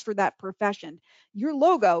tracks for that profession, your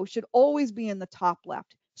logo should always be in the top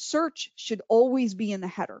left. Search should always be in the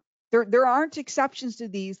header. There aren't exceptions to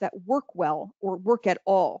these that work well or work at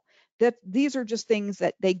all. That these are just things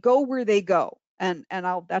that they go where they go, and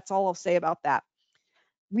that's all I'll say about that.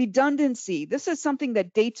 Redundancy. This is something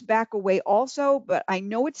that dates back away also, but I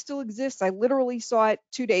know it still exists. I literally saw it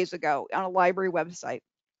 2 days ago on a library website.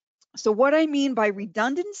 So what I mean by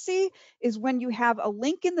redundancy is when you have a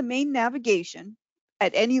link in the main navigation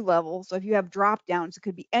at any level. So if you have drop downs, it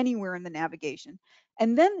could be anywhere in the navigation.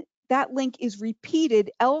 And then that link is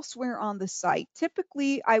repeated elsewhere on the site.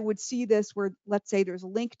 Typically, I would see this where, let's say there's a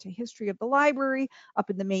link to history of the library up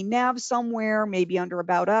in the main nav somewhere, maybe under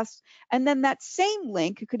About Us. And then that same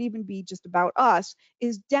link, it could even be just About Us,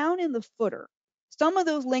 is down in the footer. Some of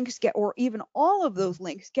those links get, or even all of those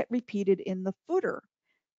links get repeated in the footer.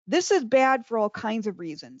 This is bad for all kinds of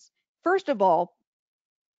reasons. First of all,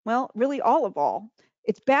 well, really all,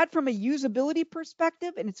 it's bad from a usability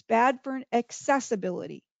perspective, and it's bad for an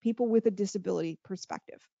accessibility, people with a disability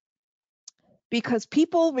perspective. Because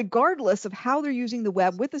people, regardless of how they're using the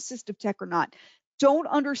web with assistive tech or not, don't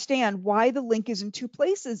understand why the link is in two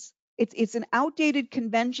places. It's an outdated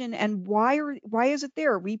convention, and why is it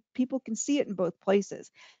there? People can see it in both places.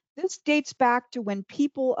 This dates back to when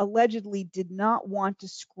people allegedly did not want to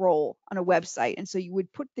scroll on a website, and so you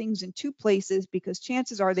would put things in two places because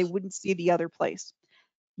chances are they wouldn't see the other place.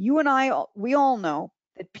 You and I, we all know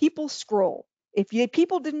that people scroll. If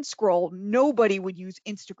people didn't scroll, nobody would use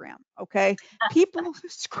Instagram. Okay, people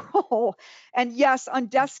scroll, and yes, on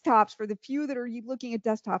desktops, for the few that are looking at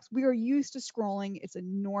desktops, we are used to scrolling. It's a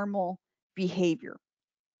normal behavior.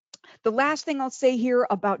 The last thing I'll say here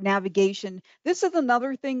about navigation, this is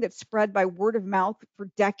another thing that's spread by word of mouth for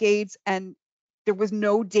decades, and there was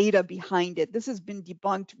no data behind it. This has been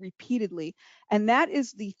debunked repeatedly, and that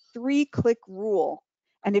is the 3-click rule.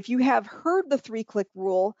 And if you have heard the 3-click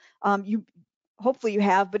rule, you hopefully you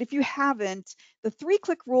have, but if you haven't, the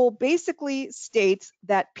 3-click rule basically states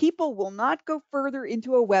that people will not go further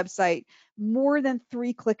into a website more than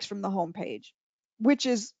 3 clicks from the homepage, which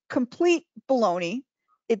is complete baloney.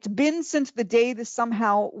 It's been since the day this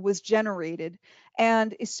somehow was generated,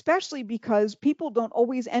 and especially because people don't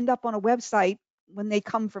always end up on a website when they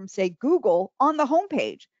come from, say, Google on the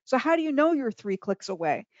homepage. So how do you know you're 3 clicks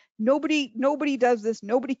away? Nobody does this.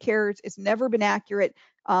 Nobody cares. It's never been accurate.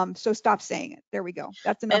 So stop saying it. There we go.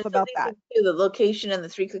 That's enough And so about these that. things too, the location and the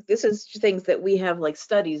 3-click, this is things that we have like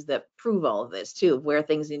studies that prove all of this too, of where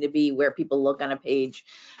things need to be, where people look on a page,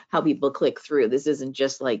 how people click through. This isn't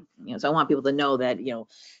just like, so I want people to know that,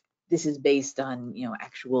 this is based on,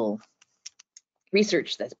 actual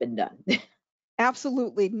research that's been done.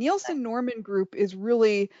 Absolutely. Nielsen Norman Group is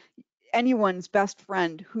really anyone's best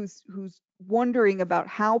friend who's wondering about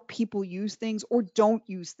how people use things or don't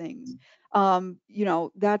use things.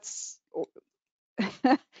 That's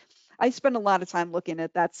I spend a lot of time looking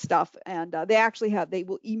at that stuff, and they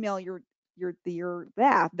will email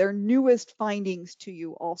their newest findings to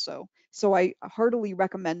you also. So I heartily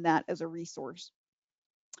recommend that as a resource.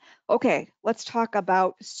 Okay, let's talk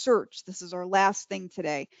about search. This is our last thing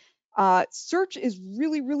today. Search is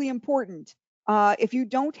really, really important. If you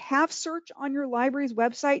don't have search on your library's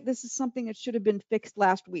website, this is something that should have been fixed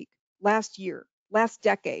last week, last year, last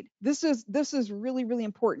decade. This is really, really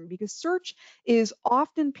important because search is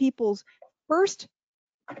often people's first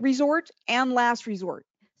resort and last resort.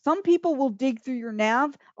 Some people will dig through your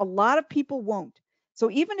nav, a lot of people won't. So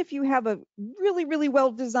even if you have a really, really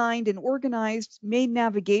well designed and organized main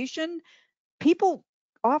navigation, people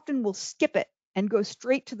often will skip it and go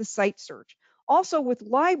straight to the site search. Also, with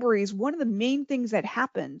libraries, one of the main things that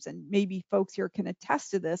happens, and maybe folks here can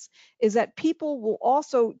attest to this, is that people will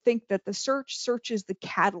also think that the search searches the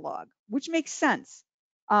catalog, which makes sense.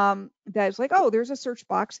 That it's like, oh, there's a search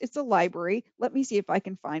box, it's a library, let me see if I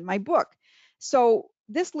can find my book. So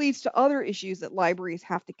this leads to other issues that libraries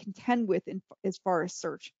have to contend with as far as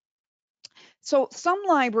search. So some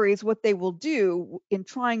libraries, what they will do in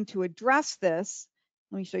trying to address this,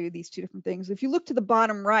 let me show you these two different things. If you look to the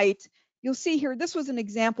bottom right, you'll see here, this was an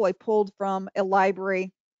example I pulled from a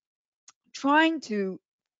library trying to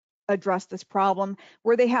address this problem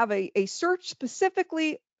where they have a search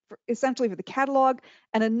specifically essentially for the catalog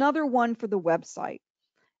and another one for the website.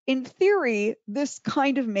 In theory, this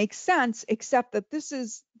kind of makes sense, except that this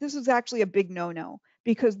is actually a big no-no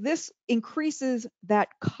because this increases that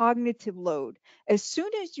cognitive load. As soon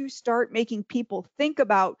as you start making people think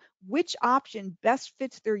about which option best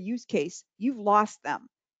fits their use case, you've lost them.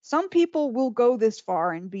 Some people will go this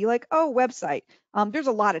far and be like, oh, website. There's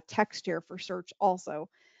a lot of text here for search also.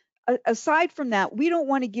 Aside from that, we don't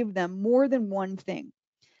want to give them more than one thing.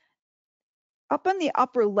 Up on the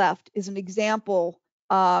upper left is an example.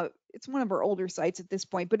 It's one of our older sites at this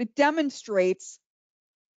point, but it demonstrates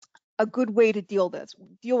a good way to deal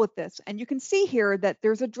with this. And you can see here that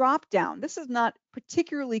there's a drop down. This is not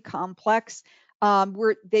particularly complex,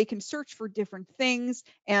 where they can search for different things,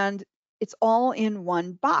 and it's all in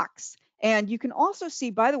one box. And you can also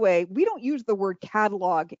see, by the way, we don't use the word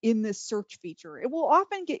catalog in this search feature. It will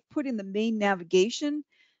often get put in the main navigation.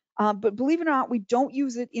 But believe it or not, we don't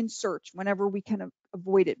use it in search whenever we can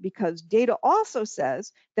avoid it because data also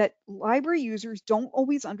says that library users don't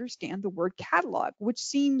always understand the word catalog, which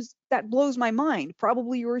that blows my mind,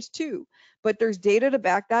 probably yours too. But there's data to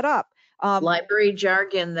back that up. Library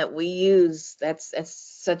jargon that we use, it's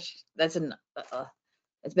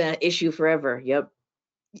been an issue forever. Yep.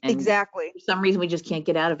 And Exactly. for some reason, we just can't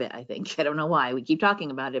get out of it, I think. I don't know why. We keep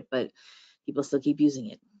talking about it, but people still keep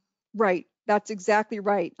using it. Right. That's exactly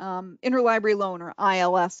right. Interlibrary loan, or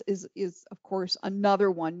ILS, is of course another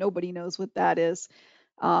one. Nobody knows what that is.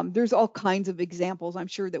 There's all kinds of examples I'm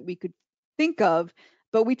sure that we could think of.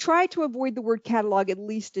 but we try to avoid the word catalog, at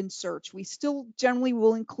least in search. We still generally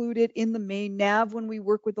will include it in the main nav when we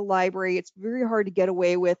work with the library. It's very hard to get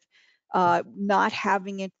away with not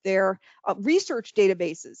having it there. Research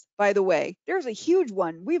databases, by the way, there's a huge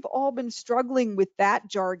one. We've all been struggling with that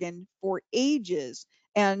jargon for ages,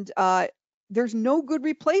 and there's no good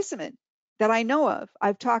replacement that I know of.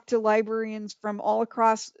 I've talked to librarians from all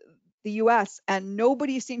across the US, and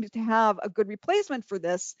nobody seems to have a good replacement for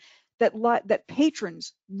this that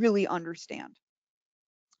patrons really understand.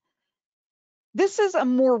 This is a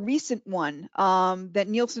more recent one that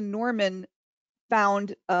Nielsen Norman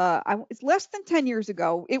found. It's less than 10 years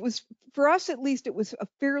ago. It was, for us at least, it was a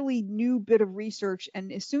fairly new bit of research.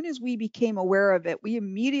 And as soon as we became aware of it, we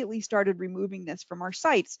immediately started removing this from our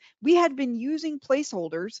sites. We had been using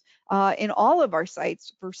placeholders in all of our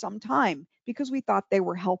sites for some time because we thought they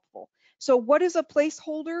were helpful. So what is a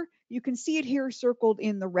placeholder? You can see it here circled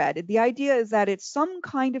in the red. The idea is that it's some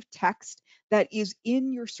kind of text that is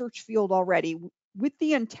in your search field already with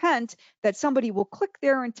the intent that somebody will click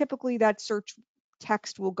there, and typically that search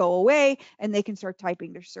text will go away and they can start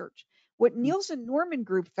typing their search. What Nielsen Norman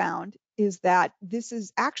Group found is that this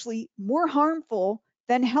is actually more harmful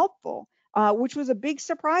than helpful, which was a big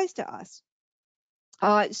surprise to us.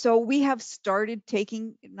 So we have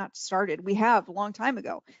we have a long time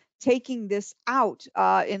ago, taking this out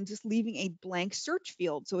and just leaving a blank search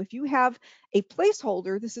field. So if you have a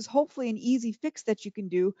placeholder, this is hopefully an easy fix that you can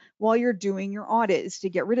do while you're doing your audit, is to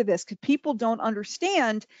get rid of this, because people don't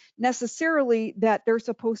understand necessarily that they're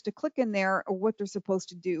supposed to click in there or what they're supposed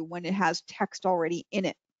to do when it has text already in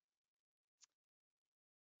it.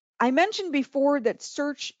 I mentioned before that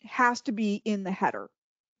search has to be in the header,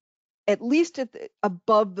 at least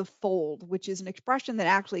above the fold, which is an expression that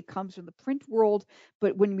actually comes from the print world.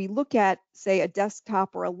 But when we look at, say, a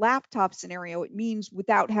desktop or a laptop scenario, it means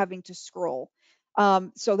without having to scroll.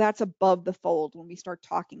 So that's above the fold when we start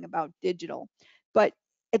talking about digital. But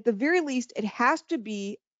at the very least, it has to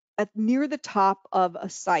be near the top of a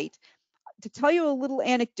site. To tell you a little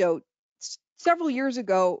anecdote, several years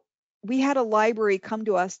ago, we had a library come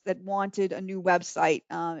to us that wanted a new website.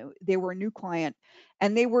 They were a new client,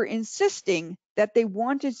 and they were insisting that they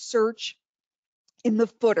wanted search in the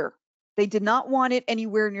footer. They did not want it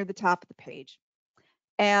anywhere near the top of the page.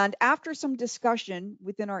 And after some discussion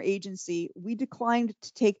within our agency, we declined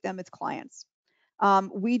to take them as clients.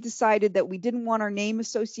 We decided that we didn't want our name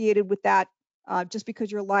associated with that. Just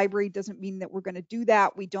because you're a library doesn't mean that we're going to do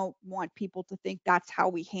that. We don't want people to think that's how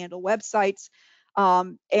we handle websites.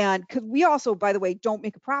 And because we also, by the way, don't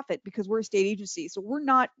make a profit because we're a state agency. So we're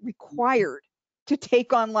not required to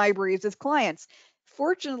take on libraries as clients.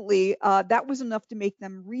 Fortunately, that was enough to make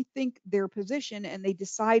them rethink their position, and they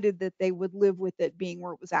decided that they would live with it being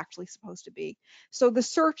where it was actually supposed to be. So the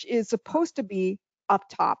search is supposed to be up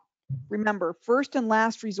top. Remember, first and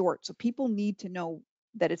last resort. So people need to know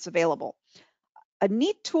that it's available. A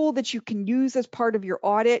neat tool that you can use as part of your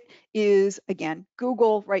audit is, again,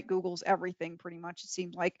 Google, right? Google's everything pretty much, it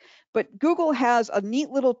seems like. But Google has a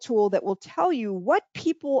neat little tool that will tell you what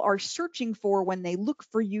people are searching for when they look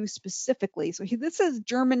for you specifically. So this is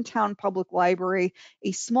Germantown Public Library,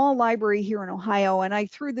 a small library here in Ohio, and I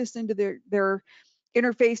threw this into their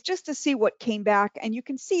interface just to see what came back. And you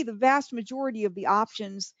can see the vast majority of the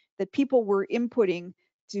options that people were inputting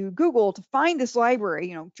to Google to find this library,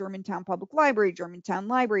 you know, Germantown Public Library, Germantown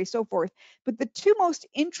Library, so forth. But the two most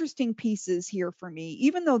interesting pieces here for me,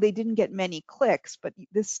 even though they didn't get many clicks, but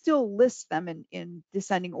this still lists them in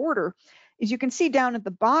descending order, is you can see down at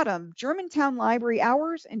the bottom, Germantown Library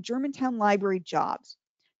hours and Germantown Library jobs.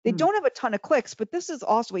 They don't have a ton of clicks, but this is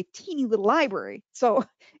also a teeny little library. So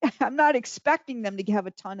I'm not expecting them to have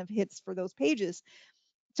a ton of hits for those pages.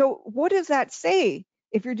 So what does that say?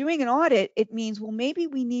 If you're doing an audit, it means, well, maybe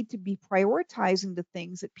we need to be prioritizing the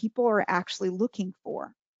things that people are actually looking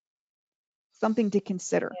for. Something to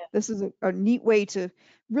consider. Yeah. This is a neat way to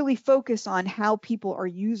really focus on how people are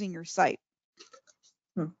using your site.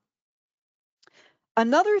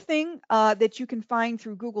 Another thing that you can find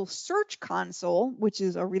through Google Search Console, which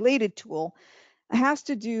is a related tool, has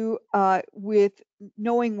to do with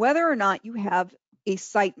knowing whether or not you have a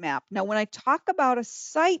sitemap. Now, when I talk about a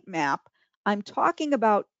sitemap, I'm talking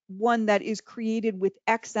about one that is created with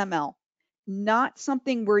XML, not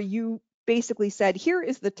something where you basically said, here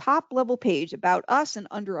is the top level page about us, and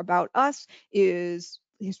under about us is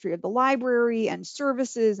history of the library and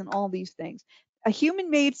services and all these things. A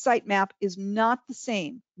human-made sitemap is not the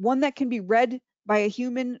same. One that can be read by a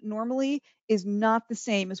human normally is not the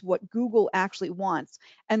same as what Google actually wants.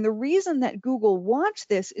 And the reason that Google wants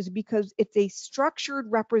this is because it's a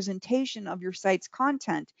structured representation of your site's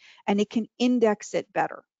content, and it can index it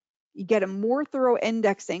better. You get a more thorough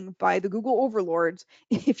indexing by the Google overlords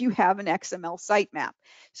if you have an XML sitemap.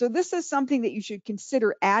 So this is something that you should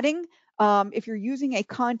consider adding. If you're using a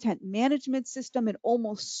content management system, it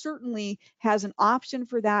almost certainly has an option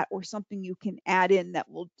for that, or something you can add in that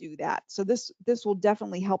will do that. So this will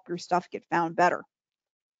definitely help your stuff get found better.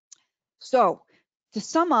 So to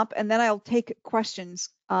sum up, and then I'll take questions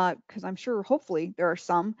because I'm sure hopefully there are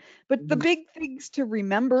some, but the big things to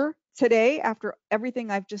remember today after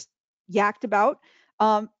everything I've just yacked about,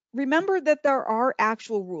 remember that there are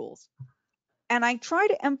actual rules. And I try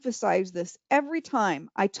to emphasize this every time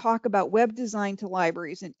I talk about web design to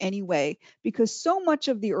libraries in any way, because so much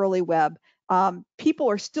of the early web people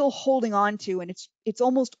are still holding on to, and it's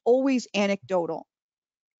almost always anecdotal.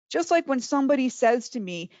 Just like when somebody says to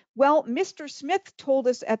me, well, Mr. Smith told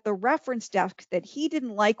us at the reference desk that he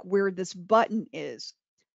didn't like where this button is.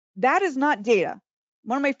 That is not data.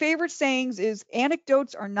 One of my favorite sayings is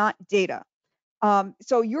anecdotes are not data.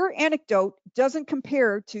 So your anecdote doesn't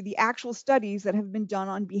compare to the actual studies that have been done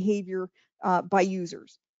on behavior by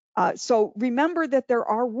users. So remember that there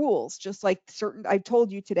are rules, just like certain I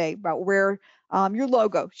told you today about where your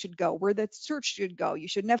logo should go, where the search should go. You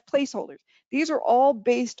shouldn't have placeholders. These are all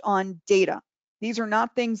based on data. These are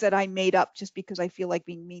not things that I made up just because I feel like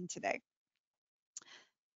being mean today.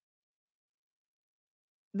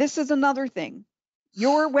 This is another thing.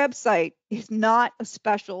 Your website is not a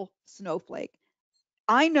special snowflake.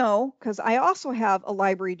 I know, because I also have a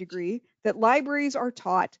library degree, that libraries are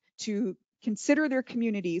taught to consider their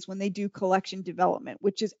communities when they do collection development,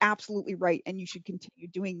 which is absolutely right, and you should continue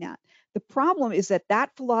doing that. The problem is that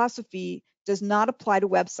that philosophy does not apply to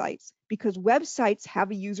websites, because websites have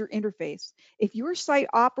a user interface. If your site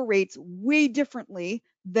operates way differently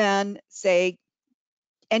than, say,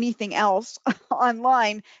 anything else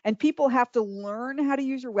online, and people have to learn how to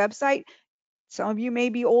use your website, some of you may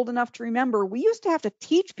be old enough to remember, we used to have to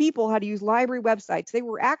teach people how to use library websites. They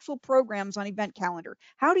were actual programs on Event Calendar,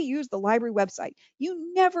 how to use the library website.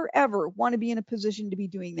 You never, ever want to be in a position to be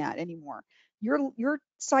doing that anymore. Your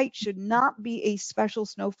site should not be a special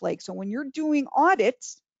snowflake. So when you're doing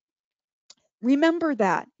audits, remember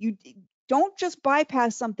that. You don't just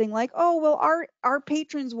bypass something like, oh, well, our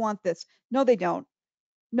patrons want this. No, they don't.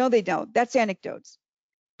 No, they don't. That's anecdotes.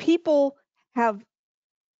 People have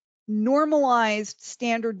normalized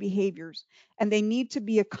standard behaviors, and they need to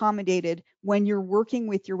be accommodated when you're working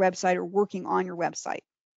with your website or working on your website.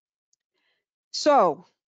 So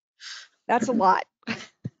that's a lot.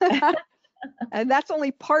 And that's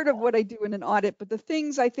only part of what I do in an audit, but the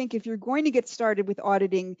things I think if you're going to get started with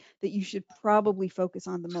auditing that you should probably focus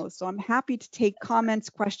on the most. So I'm happy to take comments,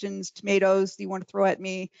 questions, tomatoes you want to throw at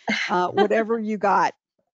me, whatever you got.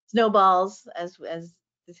 Snowballs as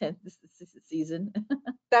this season.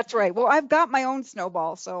 That's right. Well, I've got my own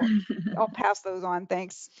snowball, so I'll pass those on.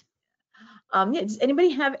 Thanks. Yeah, does anybody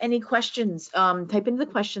have any questions? Type into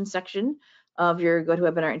the question section of your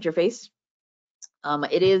GoToWebinar interface.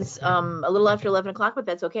 It is a little after 11 o'clock, but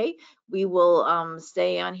that's okay. We will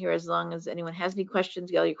stay on here as long as anyone has any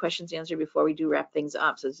questions, get all your questions answered before we do wrap things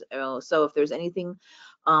up. So if there's anything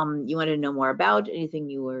you wanted to know more about, anything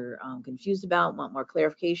you were confused about, want more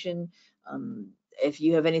clarification, if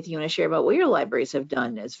you have anything you want to share about what your libraries have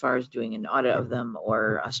done as far as doing an audit of them,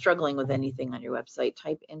 or struggling with anything on your website,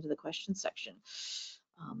 type into the question section.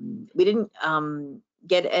 We didn't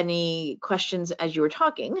get any questions as you were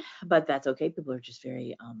talking, but that's okay. People are just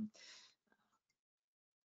very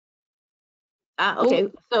okay.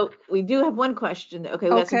 So we do have one question. Okay,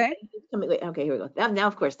 we got some Okay. coming. Wait, okay, here we go. Now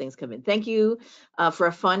of course things come in. Thank you for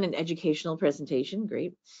a fun and educational presentation.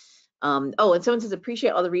 Great. Oh, and someone says, appreciate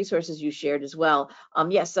all the resources you shared as well.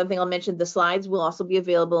 Yes, something I'll mention, the slides will also be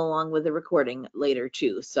available along with the recording later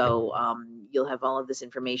too. So you'll have all of this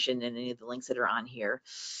information, and any of the links that are on here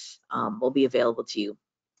will be available to you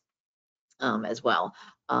as well.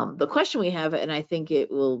 The question we have, and I think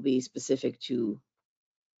it will be specific to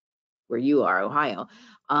where you are, Ohio.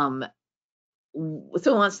 Someone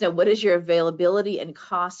wants to know, what is your availability and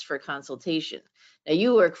cost for consultation? Now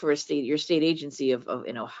you work for your state agency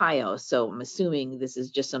in Ohio, so I'm assuming this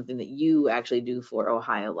is just something that you actually do for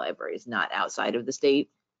Ohio libraries, not outside of the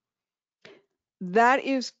state. That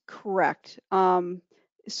is correct.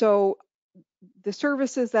 So the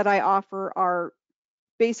services that I offer are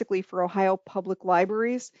basically for Ohio public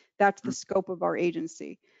libraries. That's the scope of our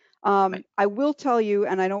agency. Right. I will tell you,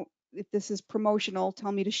 and I don't, if this is promotional,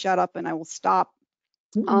 tell me to shut up and I will stop.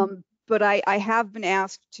 Mm-hmm. but I have been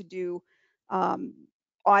asked to do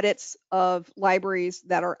audits of libraries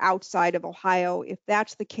that are outside of Ohio. If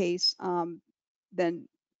that's the case, then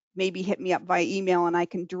maybe hit me up via email and I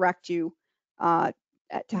can direct you to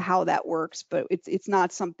how that works. But it's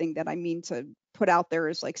not something that I mean to put out there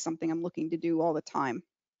as like something I'm looking to do all the time.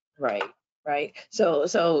 Right, right. So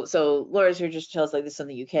Laura's here just to tell us like this is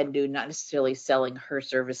something you can do, not necessarily selling her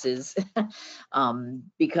services,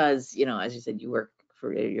 because as you said, you work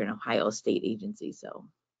for you're an Ohio state agency, so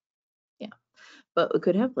yeah. But we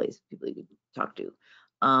could have people you could talk to.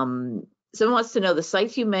 Someone wants to know the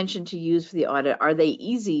sites you mentioned to use for the audit, are they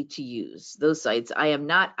easy to use? Those sites. I am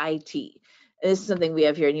not IT. This is something we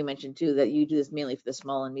have here, and you mentioned too that you do this mainly for the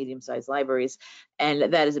small and medium-sized libraries,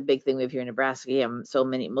 and that is a big thing we have here in Nebraska.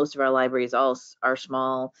 Most of our libraries all are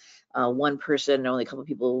small, one person, only a couple of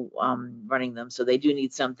people running them, so they do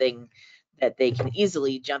need something that they can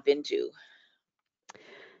easily jump into.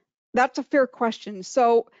 That's a fair question.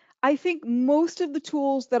 So I think most of the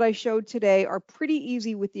tools that I showed today are pretty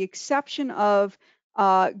easy with the exception of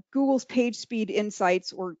Google's PageSpeed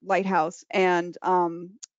Insights or Lighthouse and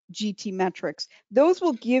GT Metrics. Those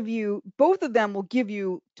will give you, both of them will give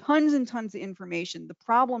you tons and tons of information. The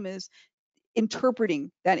problem is interpreting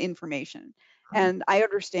that information. And I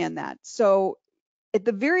understand that. So at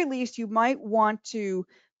the very least, you might want to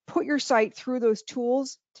put your site through those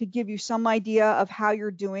tools to give you some idea of how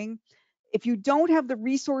you're doing. If you don't have the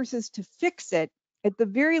resources to fix it, at the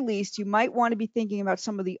very least, you might want to be thinking about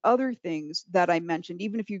some of the other things that I mentioned,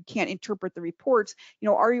 even if you can't interpret the reports.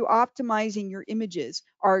 Are you optimizing your images?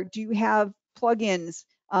 Do you have plugins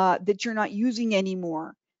that you're not using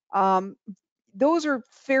anymore? Those are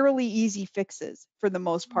fairly easy fixes for the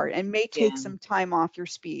most part and may take Yeah. some time off your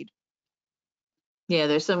speed. Yeah,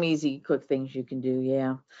 there's some easy, quick things you can do.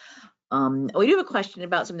 Yeah. We do have a question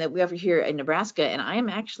about something that we offer here in Nebraska, and I am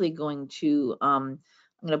actually going to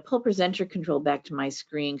I'm going to pull presenter control back to my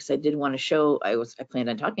screen because I did want to show. I planned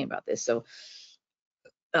on talking about this. So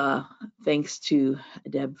thanks to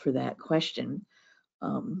Deb for that question.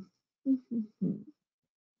 And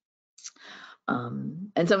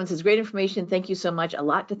someone says, great information. Thank you so much. A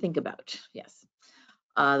lot to think about. Yes.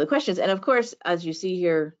 The questions, and of course, as you see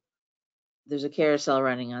here, there's a carousel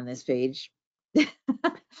running on this page.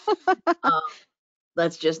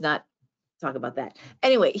 Let's just not talk about that.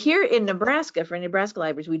 Anyway, here in Nebraska, for Nebraska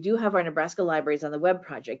libraries, we do have our Nebraska Libraries on the Web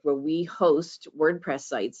project where we host WordPress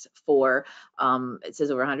sites for, it says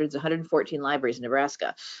over 114 libraries in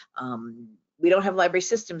Nebraska. We don't have library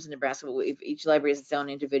systems in Nebraska, but each library has its own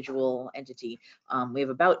individual entity. We have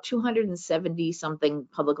about 270 something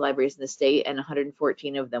public libraries in the state, and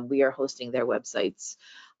 114 of them, we are hosting their websites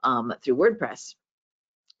through WordPress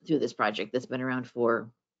through this project that's been around for,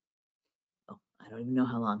 I don't even know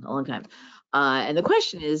how long, a long time. And the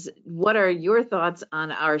question is, what are your thoughts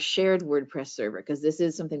on our shared WordPress server? Because this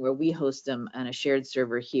is something where we host them on a shared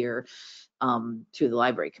server here through the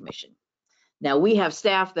Library Commission. Now we have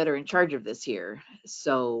staff that are in charge of this here.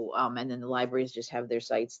 So, and then the libraries just have their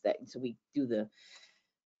sites so we do the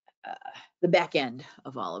back end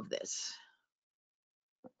of all of this.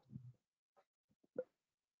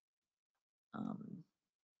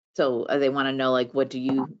 So they want to know, like, what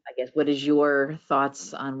is your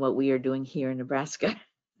thoughts on what we are doing here in Nebraska?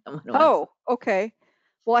 Oh, okay.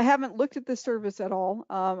 Well, I haven't looked at this service at all.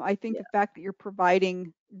 I think Yeah. the fact that you're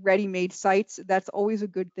providing ready-made sites, that's always a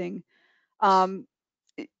good thing. As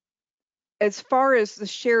far as the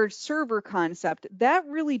shared server concept, that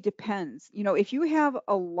really depends. If you have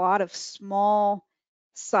a lot of small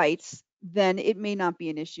sites, then it may not be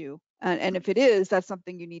an issue. And if it is, that's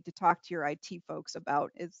something you need to talk to your IT folks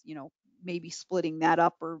about, is, maybe splitting that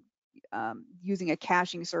up or using a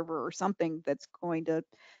caching server or something that's going to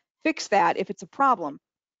fix that if it's a problem.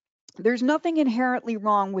 There's nothing inherently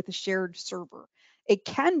wrong with a shared server. It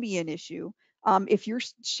can be an issue if you're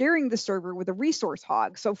sharing the server with a resource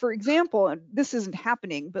hog. So for example, and this isn't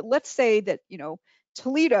happening, but let's say that,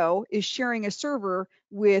 Toledo is sharing a server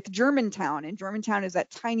with Germantown, and Germantown is that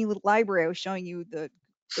tiny little library I was showing you the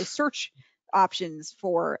search options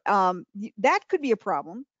for. That could be a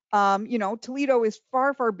problem. Toledo is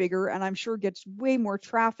far, far bigger, and I'm sure gets way more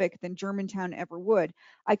traffic than Germantown ever would.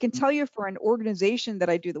 I can tell you for an organization that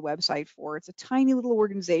I do the website for, it's a tiny little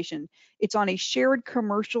organization. It's on a shared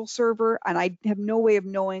commercial server, and I have no way of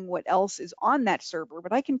knowing what else is on that server,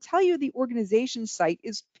 but I can tell you the organization site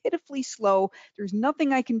is pitifully slow. There's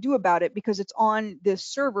nothing I can do about it because it's on this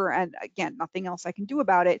server, and again, nothing else I can do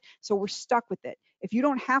about it, so we're stuck with it. If you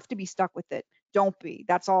don't have to be stuck with it, don't be.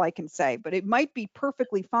 That's all I can say, but it might be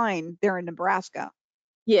perfectly fine there in Nebraska.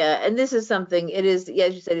 Yeah, and this is something, it is, yeah,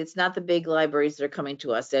 as you said, it's not the big libraries that are coming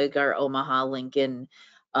to us, Edgar, Omaha, Lincoln,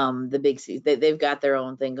 the big cities. They've got their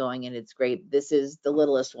own thing going and it's great. This is the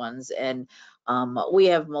littlest ones. And we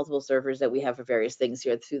have multiple servers that we have for various things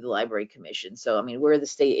here through the Library Commission. So, I mean, we're the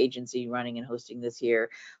state agency running and hosting this here.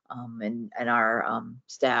 And our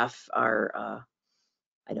staff are,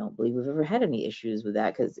 I don't believe we've ever had any issues with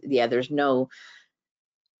that because, yeah,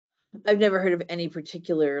 I've never heard of any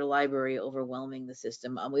particular library overwhelming the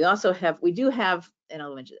system. We do have, and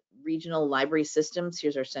I'll mention regional library systems.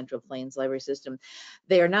 Here's our Central Plains library system.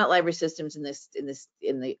 They are not library systems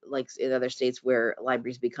like in other states where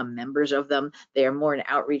libraries become members of them. They are more an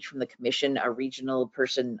outreach from the commission, a regional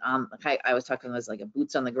person. Like I was talking as like a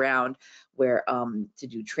boots on the ground, where to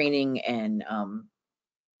do training and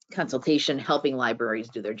consultation, helping libraries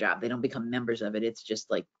do their job. They don't become members of it. It's just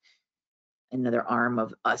like another arm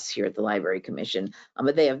of us here at the Library Commission.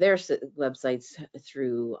 But they have their websites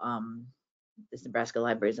through this Nebraska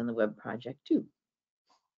Libraries on the Web project too.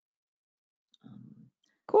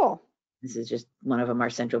 Cool. This is just one of them, our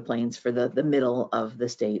Central Plains for the middle of the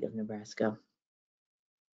state of Nebraska.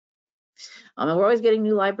 And we're always getting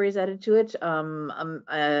new libraries added to it.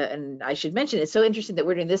 And I should mention, it's so interesting that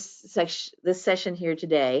we're doing this session here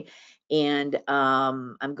today. And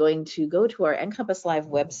I'm going to go to our NCompass Live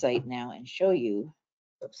website now and show you.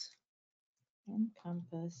 Oops.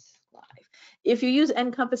 NCompass Live. If you use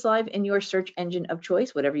NCompass Live in your search engine of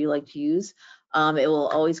choice, whatever you like to use, it will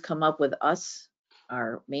always come up with us,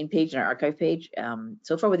 our main page and our archive page.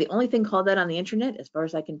 So far, we're the only thing called that on the internet, as far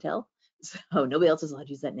as I can tell. So nobody else is allowed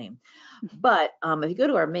to use that name. But if you go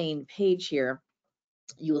to our main page here,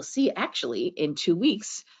 you will see actually in 2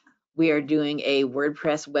 weeks, we are doing a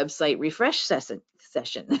WordPress website refresh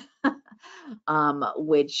session.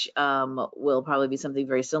 Which will probably be something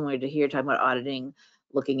very similar to here, talking about auditing,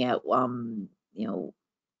 looking at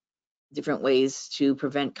different ways to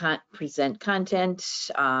present content,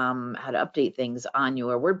 how to update things on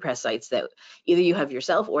your WordPress sites that either you have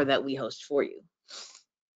yourself or that we host for you.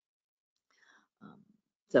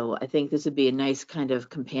 So I think this would be a nice kind of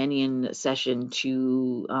companion session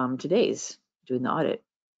to today's doing the audit.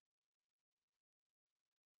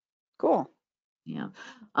 Cool. Yeah.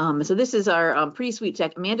 So this is our pretty sweet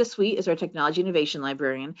tech. Amanda Sweet is our technology innovation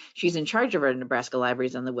librarian. She's in charge of our Nebraska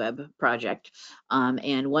Libraries on the Web project.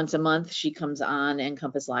 And once a month, she comes on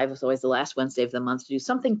NCompass Live. It's always the last Wednesday of the month to do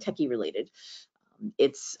something techie related.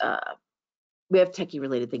 We have techie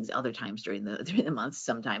related things other times during the month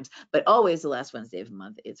sometimes, but always the last Wednesday of the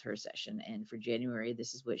month is her session. And for January,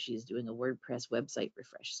 this is what she's doing, a WordPress website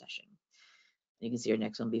refresh session. You can see our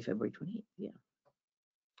next one will be February 28th. Yeah.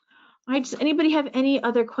 All right, does anybody have any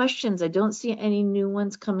other questions? I don't see any new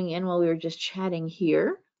ones coming in while we were just chatting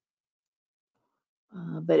here.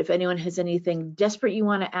 But if anyone has anything desperate you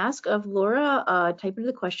want to ask of Laura, type into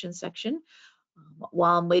the question section.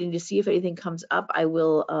 While I'm waiting to see if anything comes up, I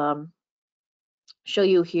will show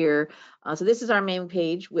you here. So this is our main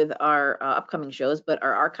page with our upcoming shows, but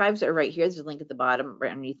our archives are right here. There's a link at the bottom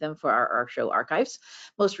right underneath them for our show archives.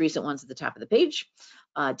 Most recent ones at the top of the page.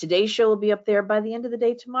 Today's show will be up there by the end of the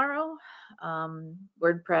day tomorrow.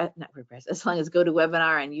 WordPress, not WordPress, as long as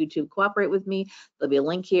GoToWebinar and YouTube cooperate with me. There'll be a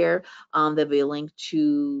link here. There'll be a link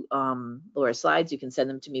to Laura's slides. You can send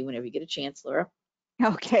them to me whenever you get a chance, Laura.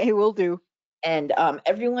 Okay, will do. And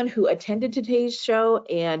everyone who attended today's show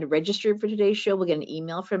and registered for today's show will get an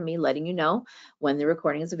email from me letting you know when the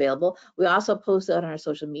recording is available. We also post out on our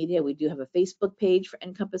social media. We do have a Facebook page for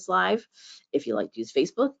NCompass Live. If you like to use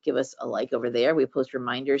Facebook, give us a like over there. We post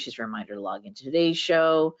reminders. Just a reminder to log into today's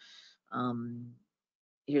show.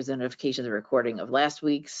 Here's a notification of the recording of last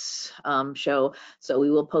week's show. So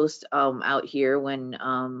we will post out here when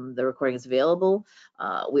the recording is available.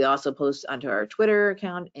 We also post onto our Twitter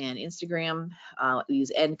account and Instagram. We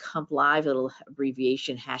use NComp Live, a little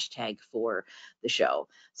abbreviation hashtag for the show.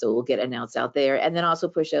 So we'll get announced out there and then also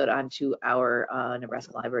push out onto our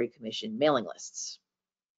Nebraska Library Commission mailing lists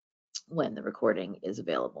when the recording is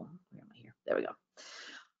available. Where am I here? There we go.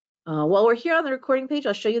 While we're here on the recording page,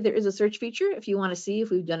 I'll show you there is a search feature. If you want to see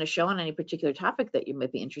if we've done a show on any particular topic that you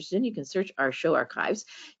might be interested in, you can search our show archives.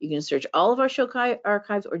 You can search all of our show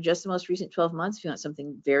archives or just the most recent 12 months if you want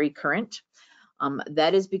something very current.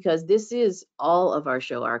 That is because this is all of our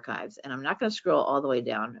show archives, and I'm not going to scroll all the way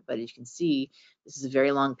down, but as you can see, this is a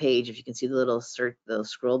very long page. If you can see the little the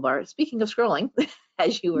scroll bar. Speaking of scrolling,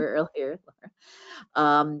 as you were earlier,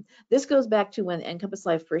 Laura. This goes back to when NCompass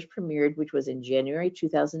Live first premiered, which was in January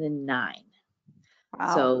 2009.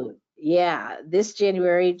 Wow. So yeah, this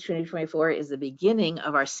January 2024 is the beginning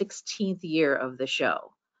of our 16th year of the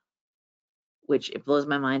show. which it blows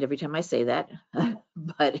my mind every time I say that.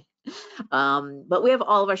 but but we have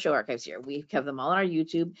all of our show archives here. We have them all on our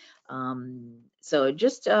YouTube. So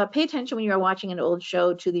just pay attention when you are watching an old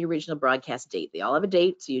show to the original broadcast date. They all have a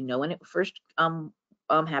date, so you know when it first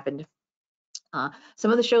happened.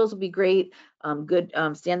 Some of the shows will be great, good,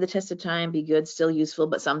 stand the test of time, be good, still useful,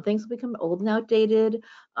 but some things will become old and outdated.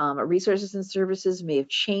 Resources and services may have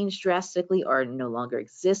changed drastically or no longer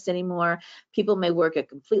exist anymore. People may work at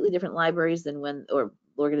completely different libraries than when, or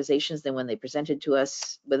organizations than when they presented to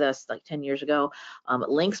us with us like 10 years ago.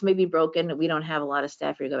 Links may be broken. We don't have a lot of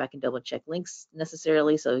staff here to go back and double check links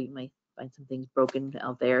necessarily, so you might find some things broken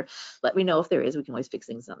out there. Let me know if there is. We can always fix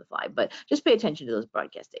things on the fly, but just pay attention to those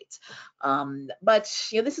broadcast dates. But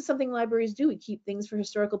this is something libraries do. We keep things for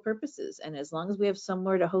historical purposes, and as long as we have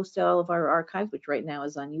somewhere to host all of our archives, which right now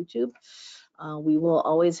is on YouTube, we will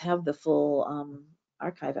always have the full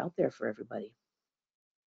archive out there for everybody.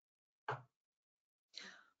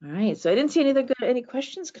 All right, so I didn't see any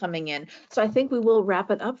questions coming in, so I think we will wrap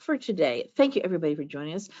it up for today. Thank you, everybody, for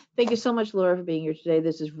joining us. Thank you so much, Laura, for being here today.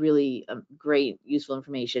 This is really great, useful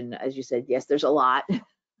information. As you said, yes, there's a lot.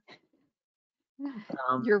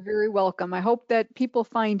 You're very welcome. I hope that people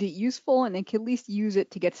find it useful and they can at least use it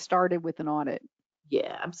to get started with an audit.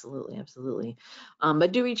 Yeah, absolutely, absolutely.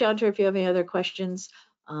 But do reach out to her if you have any other questions,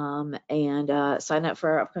 and sign up for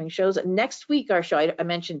our upcoming shows. Next week, our show, I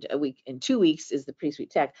mentioned a week, in 2 weeks is the Pretty Sweet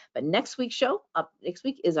Tech, but next week's show, up next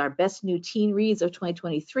week, is our best new teen reads of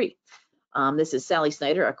 2023. This is Sally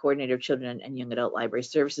Snyder, our coordinator of children and young adult library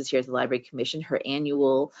services here at the Library Commission, her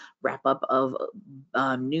annual wrap up of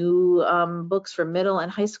new books for middle and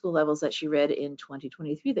high school levels that she read in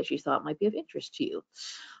 2023 that she thought might be of interest to you.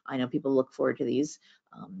 I know people look forward to these.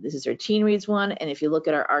 This is her teen reads one, and if you look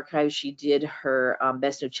at our archives, she did her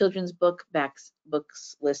best new children's books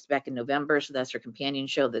list back in November, so that's her companion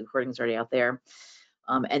show. The recording's already out there.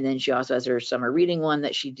 And then she also has her summer reading one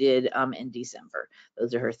that she did in December.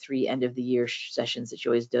 Those are her 3 end of the year sessions that she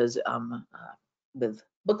always does with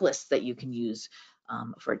book lists that you can use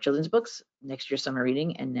for children's books, next year summer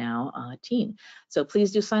reading, and now teen. So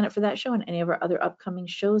please do sign up for that show and any of our other upcoming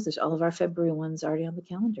shows. There's all of our February ones already on the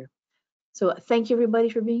calendar. So thank you, everybody,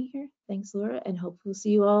 for being here. Thanks, Laura, and hope we'll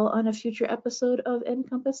see you all on a future episode of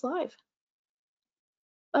NCompass Live.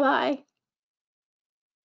 Bye-bye.